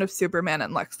the clone of Superman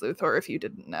and Lex Luthor, if you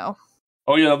didn't know.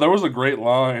 Oh yeah, there was a great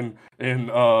line in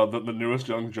the newest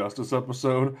Young Justice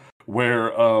episode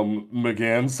where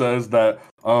McGann says that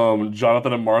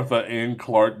Jonathan and Martha and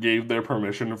Clark gave their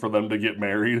permission for them to get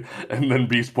married, and then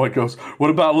Beast Boy goes,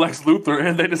 "What about Lex Luthor?"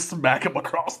 And they just smack him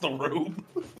across the room.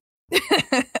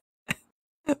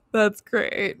 That's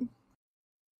great.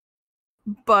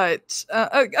 But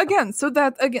again,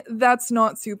 that's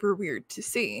not super weird to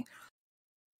see.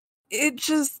 It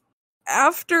just,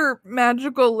 after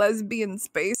magical lesbian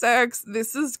space X,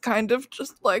 this is kind of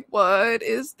just what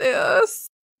is this?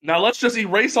 Now let's just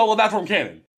erase all of that from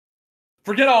canon.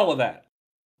 Forget all of that.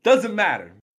 Doesn't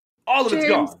matter. All of it's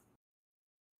gone.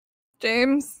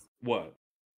 James. What?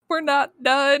 We're not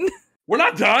done. We're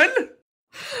not done?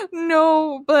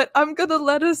 No, but I'm gonna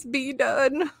let us be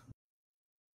done.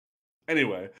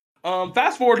 Anyway,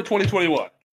 fast forward to 2021.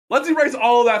 Let's erase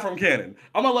all of that from canon.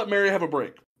 I'm gonna let Mary have a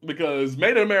break, because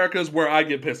Made in America is where I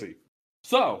get pissy.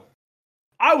 So,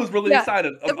 I was really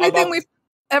excited about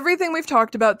everything we've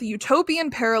talked about, the utopian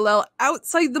parallel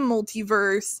outside the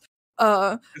multiverse,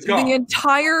 the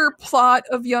entire plot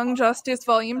of Young Justice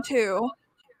Volume 2.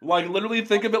 Literally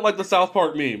think of it like the South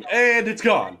Park meme, and it's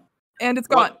gone. And it's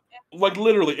gone.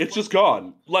 Literally, it's just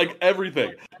gone.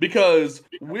 Everything. Because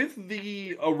with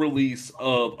the release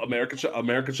of America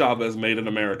Chavez Made in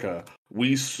America,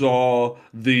 we saw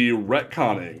the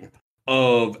retconning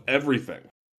of everything.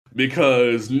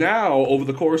 Because now, over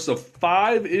the course of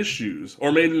 5 issues,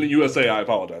 or Made in the USA, I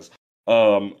apologize.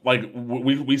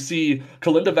 We see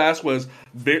Kalinda Vasquez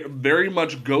very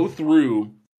much go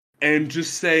through and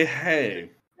just say,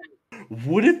 hey,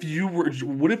 what if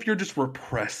you're just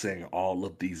repressing all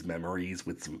of these memories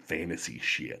with some fantasy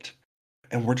shit?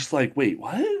 And we're just like, wait,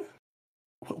 what?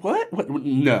 What?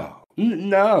 No.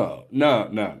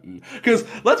 No. Because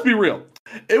let's be real,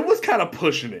 it was kind of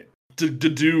pushing it to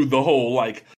do the whole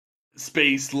like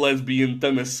space lesbian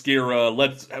themyscira,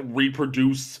 let's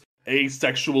reproduce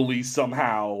asexually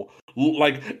somehow.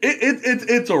 Like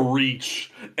it's a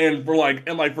reach, and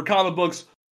for comic books,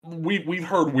 we've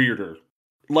heard weirder.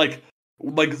 Like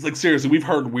seriously, we've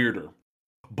heard weirder.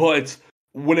 But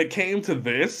when it came to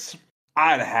this,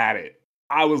 I'd had it.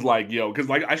 I was like, yo, because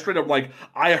like I straight up like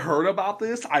I heard about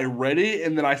this, I read it,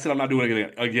 and then I said I'm not doing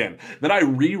it again. Then I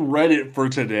reread it for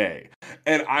today,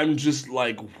 and I'm just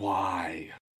like, why?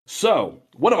 So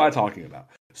what am I talking about?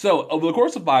 So over the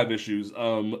course of 5 issues,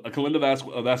 Kalinda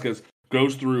Vasquez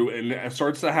goes through and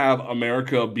starts to have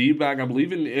America be back, I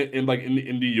believe in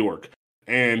New York,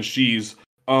 and she's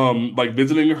like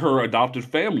visiting her adopted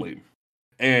family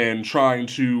and trying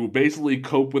to basically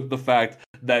cope with the fact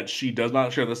that she does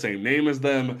not share the same name as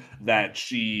them, that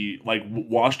she like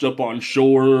washed up on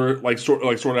shore, like sort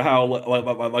of how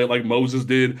like Moses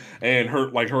did, and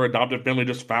her adopted family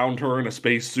just found her in a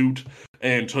spacesuit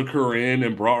and took her in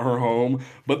and brought her home.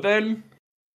 But then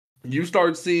you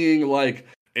start seeing like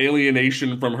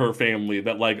alienation from her family,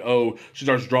 that like, oh, she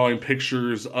starts drawing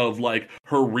pictures of like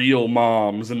her real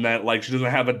moms, and that like she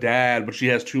doesn't have a dad but she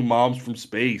has 2 moms from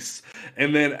space.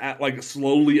 And then like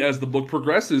slowly as the book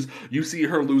progresses, you see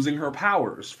her losing her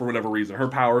powers for whatever reason. Her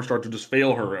powers start to just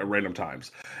fail her at random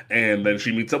times, and then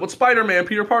she meets up with Spider-Man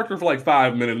Peter Parker for like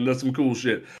 5 minutes and does some cool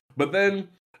shit. But then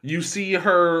you see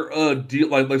her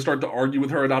start to argue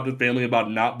with her adopted family about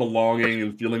not belonging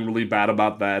and feeling really bad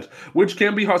about that, which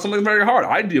can be hard, something very hard.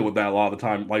 I deal with that a lot of the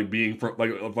time, like being like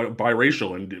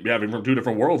biracial and having from 2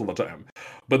 different worlds all the time.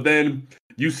 But then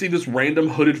you see this random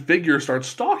hooded figure start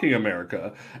stalking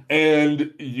America,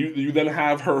 and you then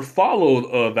have her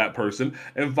follow that person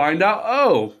and find out,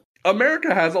 oh,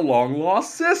 America has a long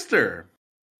lost sister.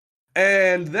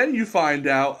 And then you find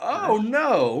out, oh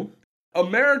no,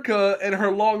 America and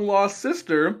her long-lost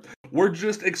sister were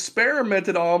just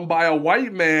experimented on by a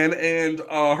white man and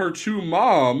her 2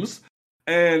 moms,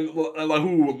 and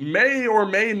who may or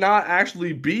may not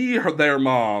actually be their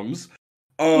moms.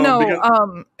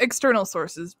 External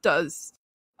sources does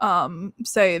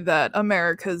say that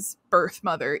America's birth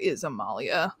mother is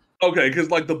Amalia. Okay,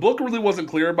 because like the book really wasn't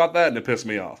clear about that, and it pissed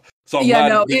me off. So I'm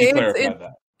glad you clarified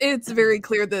that. It's very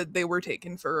clear that they were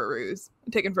taken for a ruse,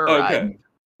 taken for a ride.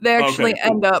 They actually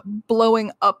cool. end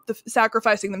up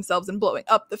sacrificing themselves and blowing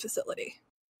up the facility.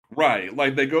 Right,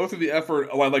 like they go through the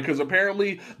effort, like because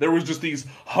apparently there was just these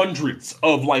hundreds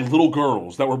of like little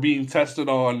girls that were being tested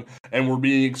on and were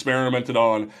being experimented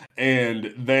on,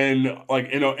 and then like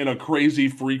in a crazy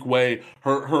freak way,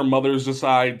 her mothers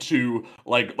decide to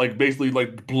like basically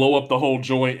like blow up the whole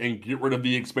joint and get rid of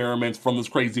the experiments from this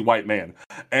crazy white man.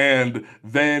 And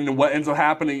then what ends up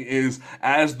happening is,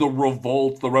 as the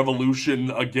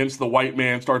revolution against the white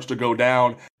man starts to go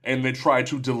down, and they try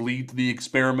to delete the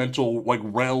experimental like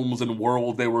realms and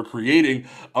world they were creating,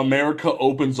 America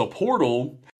opens a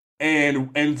portal and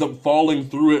ends up falling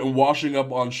through it and washing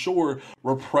up on shore,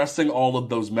 repressing all of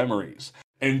those memories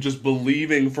and just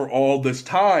believing for all this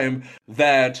time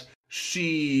that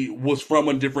she was from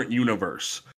a different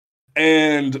universe.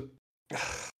 And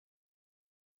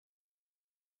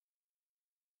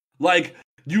like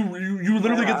you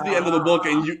literally get to the end of the book,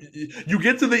 and you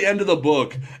get to the end of the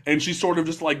book, and she sort of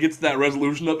just like gets that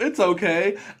resolution of, it's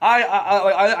okay,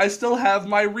 I still have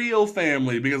my real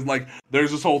family, because like there's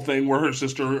this whole thing where her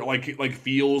sister like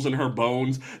feels in her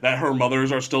bones that her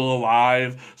mothers are still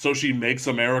alive, so she makes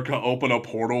America open a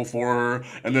portal for her,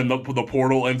 and then the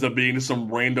portal ends up being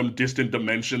some random distant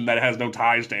dimension that has no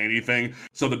ties to anything,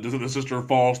 so the sister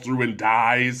falls through and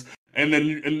dies. And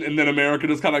then America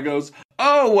just kind of goes,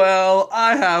 oh, well,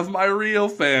 I have my real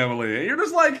family. And you're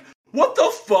just like, what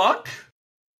the fuck?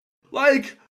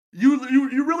 Like,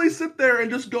 you really sit there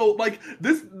and just go, like,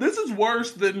 this is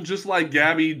worse than just, like,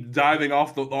 Gabby diving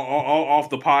off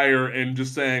the pyre and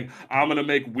just saying, I'm gonna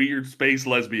make weird space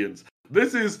lesbians.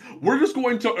 This is, we're just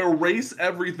going to erase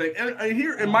everything.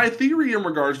 And my theory in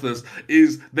regards to this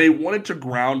is they wanted to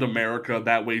ground America,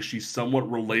 that way she's somewhat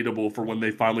relatable for when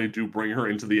they finally do bring her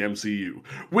into the MCU.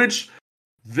 Which,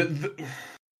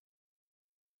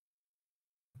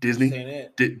 Disney,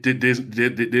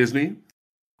 Disney,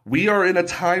 we are in a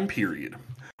time period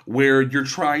where you're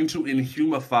trying to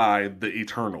inhumify the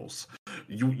Eternals.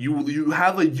 You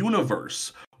have a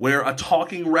universe where a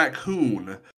talking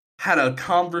raccoon had a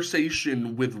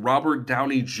conversation with Robert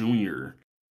Downey Jr.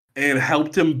 and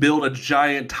helped him build a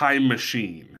giant time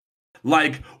machine.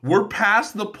 Like, we're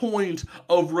past the point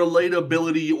of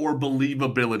relatability or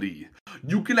believability.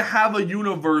 You can have a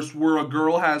universe where a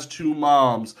girl has two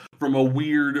moms from a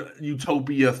weird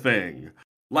utopia thing.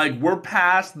 Like, we're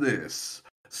past this.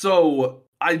 So,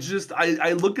 I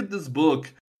look at this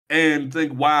book and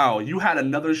think, wow, you had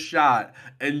another shot,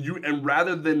 and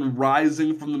rather than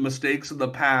rising from the mistakes of the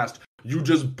past, you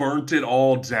just burnt it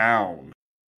all down.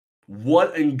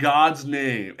 What in God's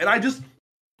name? And I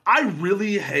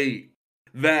really hate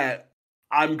that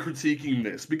I'm critiquing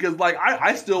this because, like,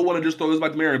 I still want to just throw this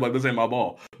back to Mary, like, this ain't my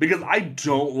ball. Because I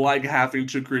don't like having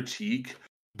to critique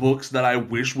books that I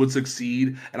wish would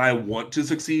succeed and I want to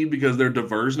succeed because they're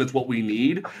diverse and it's what we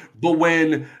need. But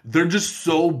when they're just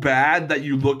so bad that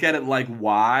you look at it like,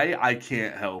 why? I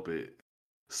can't help it.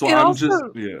 So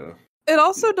It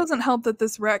also doesn't help that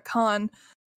this retcon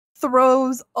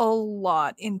throws a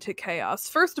lot into chaos.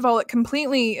 First of all, it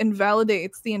completely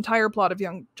invalidates the entire plot of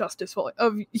Young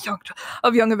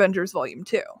Avengers Volume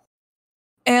 2.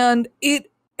 And it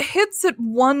hits at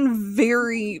one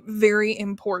very, very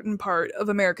important part of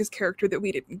America's character that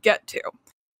we didn't get to.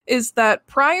 Is that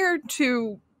prior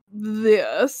to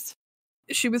this,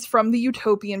 she was from the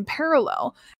utopian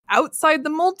parallel, outside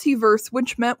the multiverse,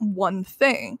 which meant one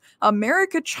thing.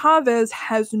 America Chavez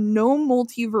has no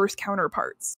multiverse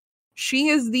counterparts. She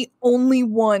is the only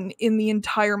one in the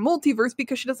entire multiverse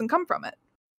because she doesn't come from it.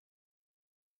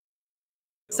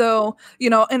 So,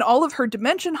 in all of her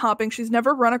dimension hopping, she's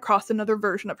never run across another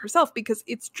version of herself because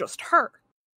it's just her.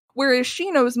 Whereas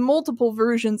she knows multiple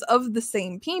versions of the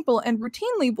same people and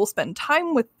routinely will spend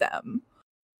time with them.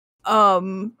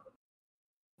 No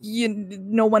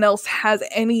one else has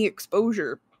any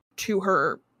exposure to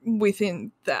her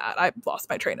within that. I lost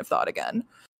my train of thought again.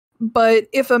 But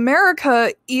if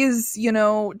America is,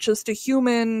 just a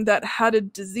human that had a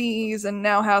disease and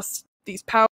now has these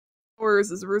powers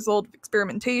as a result of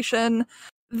experimentation,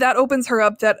 that opens her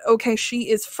up that, okay,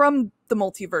 she is from the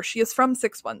multiverse. She is from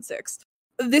 616.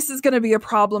 This is going to be a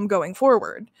problem going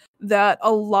forward. That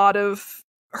a lot of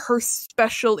her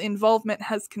special involvement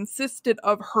has consisted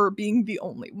of her being the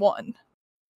only one.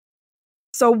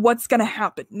 So what's going to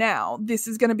happen now? This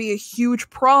is going to be a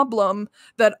huge problem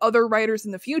that other writers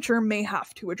in the future may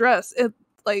have to address.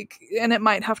 And it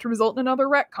might have to result in another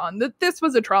retcon. That this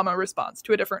was a trauma response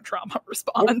to a different trauma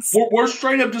response. We're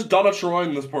straight up just Donna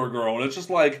Troying this poor girl, and it's just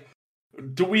like,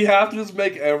 do we have to just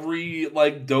make every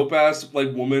like dope ass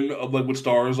like woman like with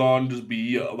stars on just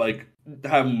be like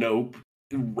have no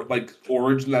like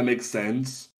origin that makes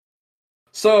sense?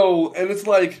 So, and it's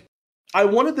like, I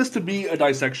wanted this to be a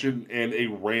dissection and a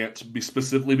rant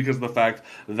specifically because of the fact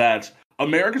that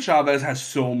America Chavez has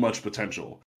so much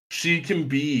potential. She can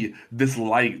be this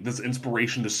light, this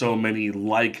inspiration to so many,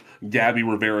 like Gabby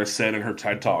Rivera said in her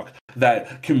TED Talk,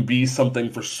 that can be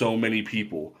something for so many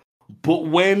people. But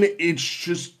when it's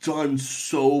just done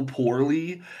so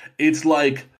poorly, it's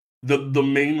like the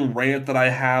main rant that I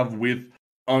have with,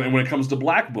 and when it comes to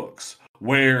Black books,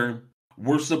 where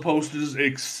we're supposed to just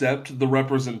accept the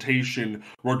representation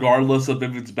regardless of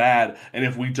if it's bad, and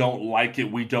if we don't like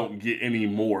it, we don't get any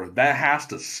more. That has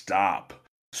to stop.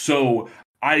 So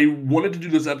I wanted to do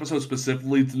this episode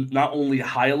specifically to not only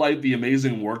highlight the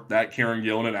amazing work that Karen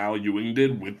Gillan and Al Ewing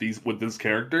did with this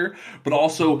character, but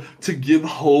also to give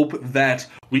hope that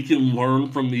we can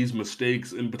learn from these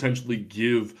mistakes and potentially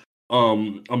give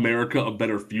America a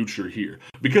better future here.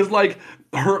 Because like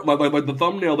the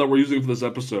thumbnail that we're using for this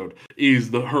episode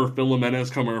is her Philomena's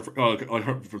cover from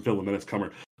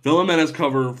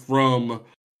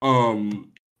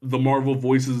the Marvel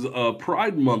Voices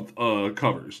Pride Month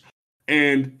covers.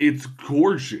 And it's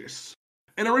gorgeous.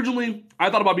 And originally, I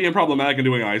thought about being problematic and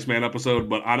doing an Iceman episode,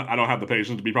 but I don't have the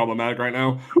patience to be problematic right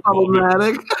now.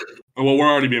 Problematic? Well, we're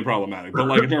already being problematic. But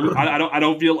like, in terms, I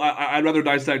don't feel I'd rather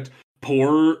dissect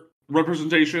poor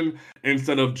representation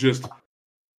instead of just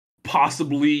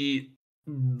possibly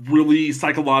really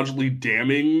psychologically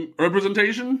damning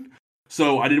representation.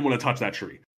 So I didn't want to touch that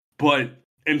tree. But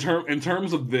in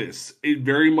terms of this, it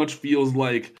very much feels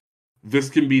like this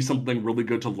can be something really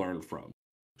good to learn from.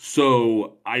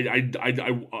 So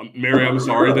Mary, I'm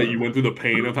sorry that you went through the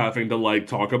pain of having to like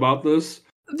talk about this.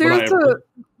 There's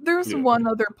one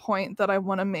other point that I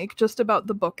want to make just about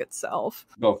the book itself.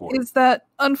 Go for it. Is that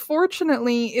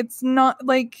unfortunately it's not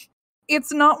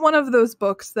one of those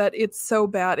books that it's so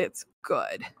bad it's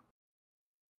good.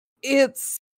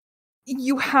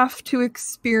 You have to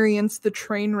experience the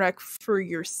train wreck for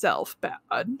yourself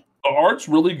bad. The art's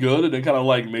really good, and it kind of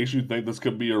like makes you think this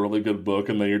could be a really good book,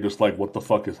 and then you're just like, what the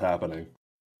fuck is happening?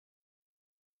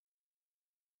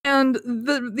 And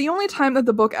the only time that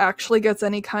the book actually gets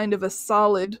any kind of a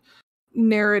solid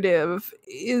narrative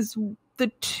is the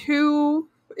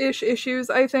 2-ish issues,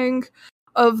 I think,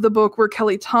 of the book where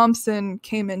Kelly Thompson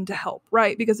came in to help,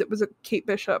 right? Because it was a Kate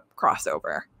Bishop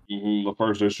crossover. The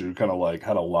first issue kind of like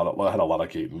had a lot of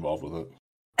Kate involved with it.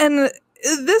 And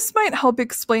this might help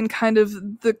explain kind of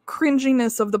the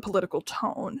cringiness of the political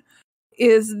tone,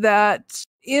 is that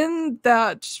in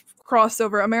that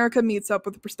crossover, America meets up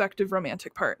with a prospective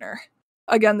romantic partner.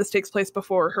 Again, this takes place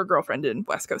before her girlfriend in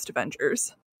West Coast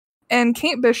Avengers. And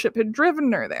Kate Bishop had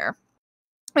driven her there.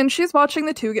 And she's watching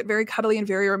the two get very cuddly and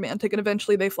very romantic, and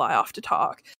eventually they fly off to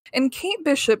talk. And Kate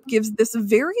Bishop gives this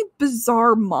very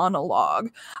bizarre monologue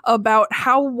about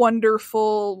how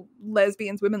wonderful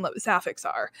lesbians, women, sapphics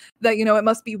are. That, you know, it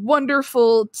must be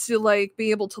wonderful to, like,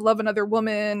 be able to love another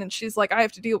woman, and she's like, I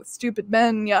have to deal with stupid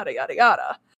men, yada, yada,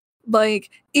 yada.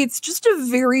 Like, it's just a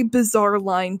very bizarre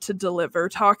line to deliver,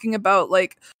 talking about,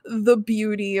 like, the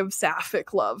beauty of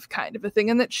sapphic love kind of a thing,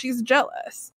 and that she's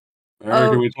jealous.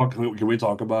 Can we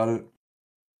talk about it?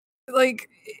 Like,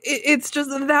 it's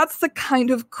just, that's the kind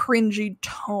of cringy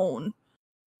tone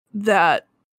that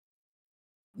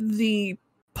the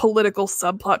political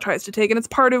subplot tries to take, and it's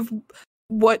part of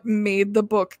what made the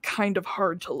book kind of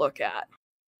hard to look at.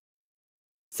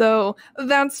 So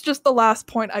that's just the last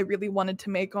point I really wanted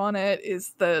to make on it,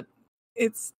 is that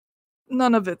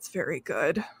none of it's very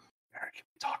good. Eric, can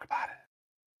we talk about it?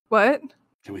 What?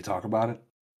 Can we talk about it?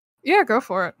 Yeah, go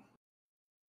for it.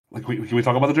 Like, can we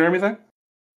talk about the Jeremy thing?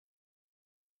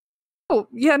 Oh,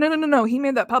 yeah, no. He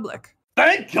made that public.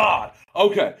 Thank God!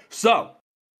 Okay, so,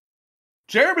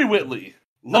 Jeremy Whitley,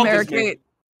 love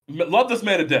this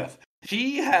man to death.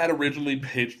 He had originally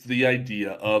pitched the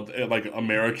idea of, like,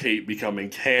 America becoming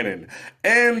canon.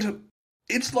 And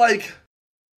it's like,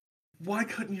 why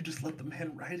couldn't you just let the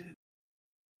man write it?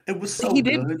 It was so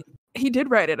good. He did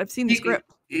write it. I've seen the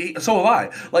script. So have I.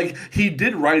 Like, he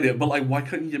did write it, but, like, why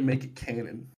couldn't you make it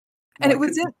canon? And it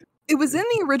was in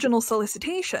the original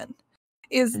solicitation,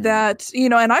 is that, you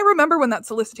know, and I remember when that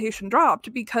solicitation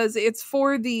dropped, because it's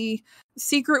for the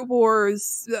Secret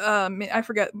Wars, I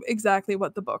forget exactly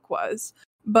what the book was,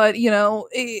 but, you know,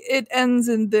 it ends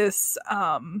in this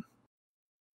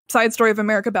side story of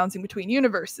America bouncing between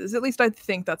universes. At least I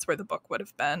think that's where the book would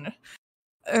have been,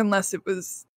 unless it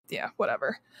was, yeah,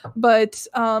 whatever. But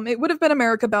it would have been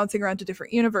America bouncing around to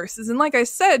different universes. And like I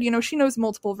said, you know, she knows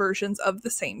multiple versions of the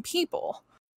same people.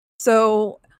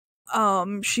 So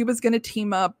she was going to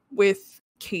team up with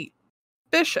Kate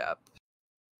Bishop.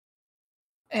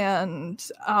 And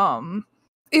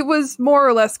it was more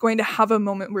or less going to have a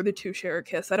moment where the two share a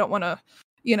kiss. I don't want to,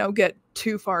 you know, get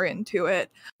too far into it.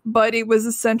 But it was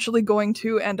essentially going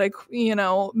to,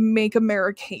 make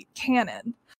America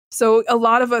canon. So a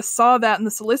lot of us saw that, and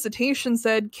the solicitation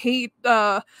said Kate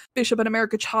Bishop and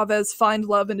America Chavez find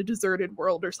love in a deserted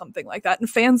world or something like that. And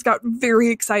fans got very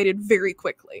excited very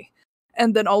quickly.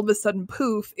 And then all of a sudden,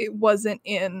 poof, it wasn't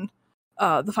in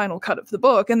the final cut of the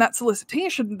book. And that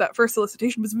first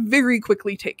solicitation was very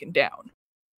quickly taken down.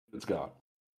 It's gone.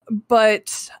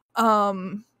 But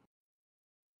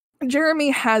Jeremy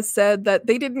has said that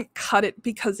they didn't cut it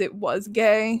because it was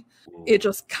gay. It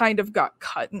just kind of got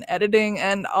cut in editing,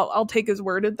 and I'll take his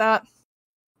word at that.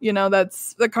 You know,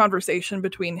 that's the conversation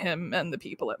between him and the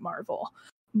people at Marvel.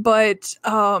 But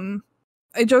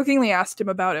I jokingly asked him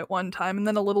about it one time, and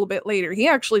then a little bit later, he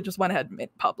actually just went ahead and made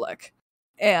it public.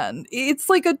 And it's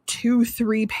like a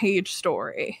 2-3 page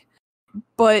story.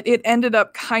 But it ended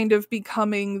up kind of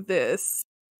becoming this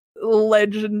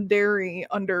legendary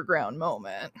underground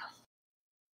moment.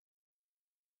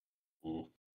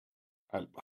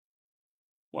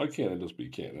 Why can't it just be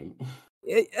canon?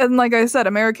 And like I said,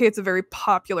 America's a very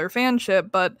popular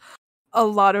fanship, but a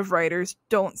lot of writers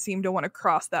don't seem to want to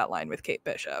cross that line with Kate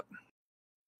Bishop.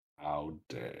 How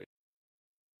dare.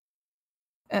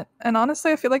 And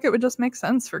honestly, I feel like it would just make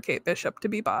sense for Kate Bishop to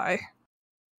be bi.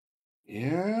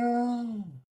 Yeah.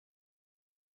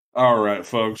 All right,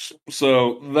 folks.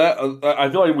 So that I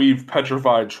feel like we've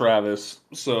petrified Travis.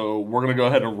 So we're gonna go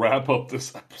ahead and wrap up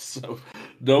this episode.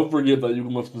 Don't forget that you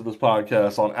can listen to this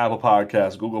podcast on Apple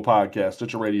Podcasts, Google Podcasts,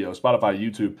 Stitcher Radio, Spotify,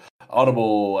 YouTube,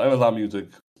 Audible, Amazon Music,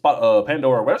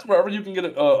 Pandora, wherever you can get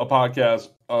a podcast,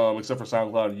 except for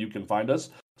SoundCloud, you can find us.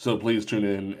 So please tune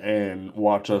in and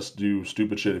watch us do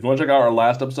stupid shit. If you want to check out our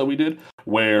last episode we did,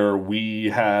 where we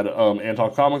had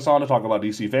Antalk Comics on to talk about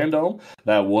DC fandom,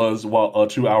 that was a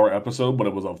 2-hour episode, but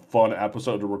it was a fun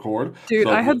episode to record. Dude,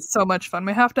 I had so much fun.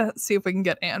 We have to see if we can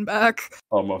get Anne back.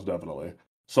 Oh, most definitely.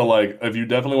 So, like, if you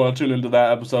definitely want to tune into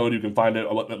that episode, you can find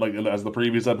it like as the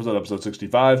previous episode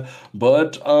 65.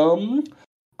 But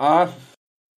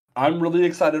I'm really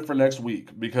excited for next week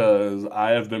because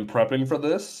I have been prepping for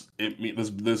this.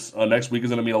 This next week is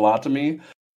going to mean a lot to me,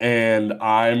 and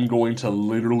I'm going to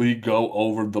literally go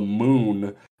over the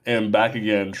moon and back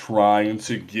again trying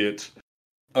to get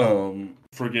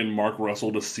friggin' Mark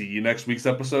Russell to see next week's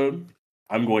episode.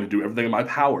 I'm going to do everything in my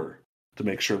power to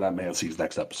make sure that man sees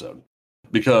next episode.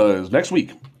 Because next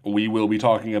week we will be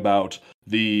talking about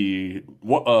the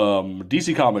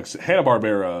DC Comics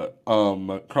Hanna-Barbera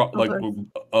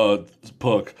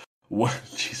book. What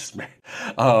Jesus man,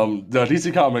 the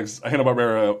DC Comics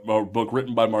Hanna-Barbera book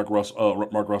written by Mark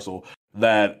Russell.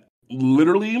 That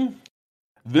literally,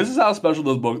 this is how special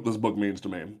this book means to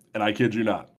me, and I kid you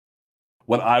not.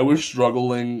 When I was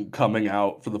struggling coming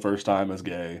out for the first time as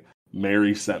gay,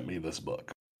 Mary sent me this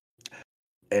book,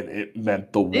 and it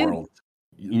meant the world.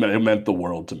 It meant the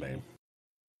world to me.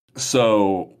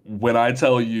 So when I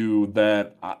tell you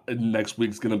that next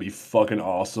week's gonna be fucking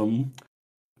awesome,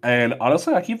 and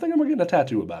honestly, I keep thinking we're getting a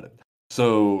tattoo about it.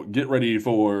 So get ready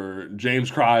for James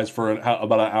cries for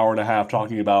about an hour and a half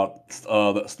talking about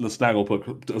the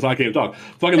Snagglepuss. I can't talk.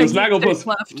 Fucking the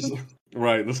Snagglepuss.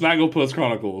 Right, the Snagglepuss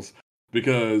Chronicles,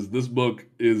 because this book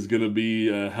is gonna be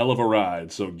a hell of a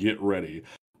ride. So get ready.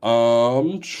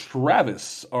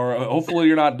 Travis, or hopefully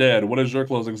you're not dead. What is your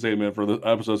closing statement for the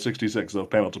episode 66 of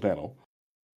Panel to Panel?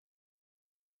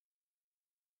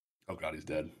 Oh god, he's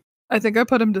dead. I think I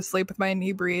put him to sleep with my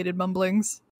inebriated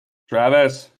mumblings.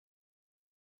 Travis,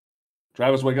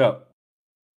 wake up.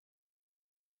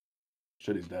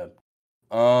 Shit, he's dead.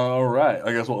 All right.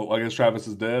 I guess Travis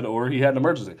is dead, or he had an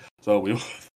emergency. So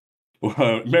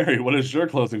Mary, what is your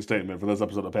closing statement for this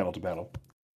episode of Panel to Panel?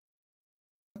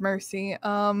 Mercy.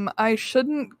 I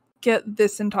shouldn't get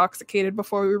this intoxicated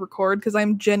before we record because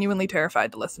I'm genuinely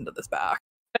terrified to listen to this back.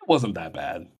 It wasn't that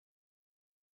bad.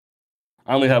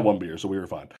 I only had one beer, so we were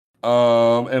fine.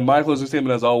 And my closing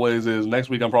statement, as always, is next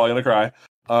week I'm probably gonna cry.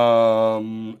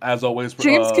 As always,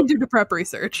 James can do the prep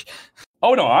research.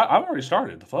 Oh no, I've already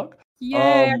started. The fuck? Yay!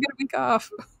 I got a week off.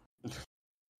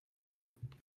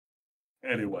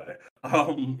 Anyway,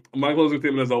 my closing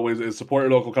statement, as always, is support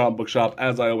your local comic book shop.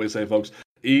 As I always say, folks,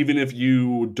 even if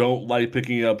you don't like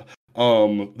picking up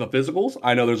the physicals,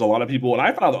 I know there's a lot of people, and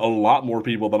I found a lot more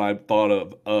people than I thought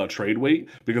of trade wait,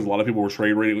 because a lot of people were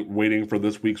trade waiting for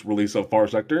this week's release of Far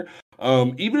Sector.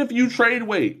 Even if you trade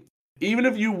wait, even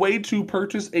if you wait to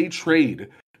purchase a trade,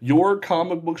 your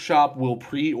comic book shop will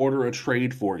pre-order a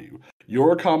trade for you.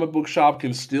 Your comic book shop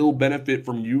can still benefit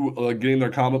from you getting their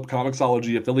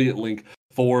Comixology affiliate link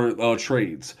for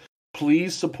trades.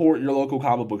 Please support your local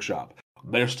comic book shop.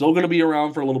 They're still going to be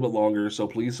around for a little bit longer, so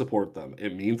please support them.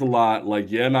 It means a lot. Like,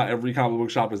 yeah, not every comic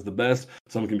book shop is the best.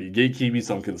 Some can be gatekeepy,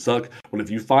 some can suck. But if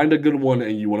you find a good one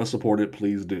and you want to support it,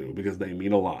 please do, because they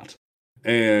mean a lot.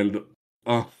 And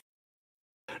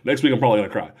next week I'm probably going to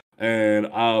cry. And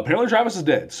apparently Travis is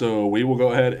dead, so we will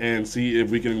go ahead and see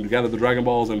if we can gather the Dragon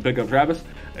Balls and pick up Travis.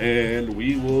 And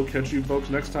we will catch you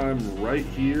folks next time right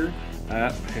here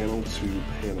at Panel to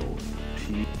Panel.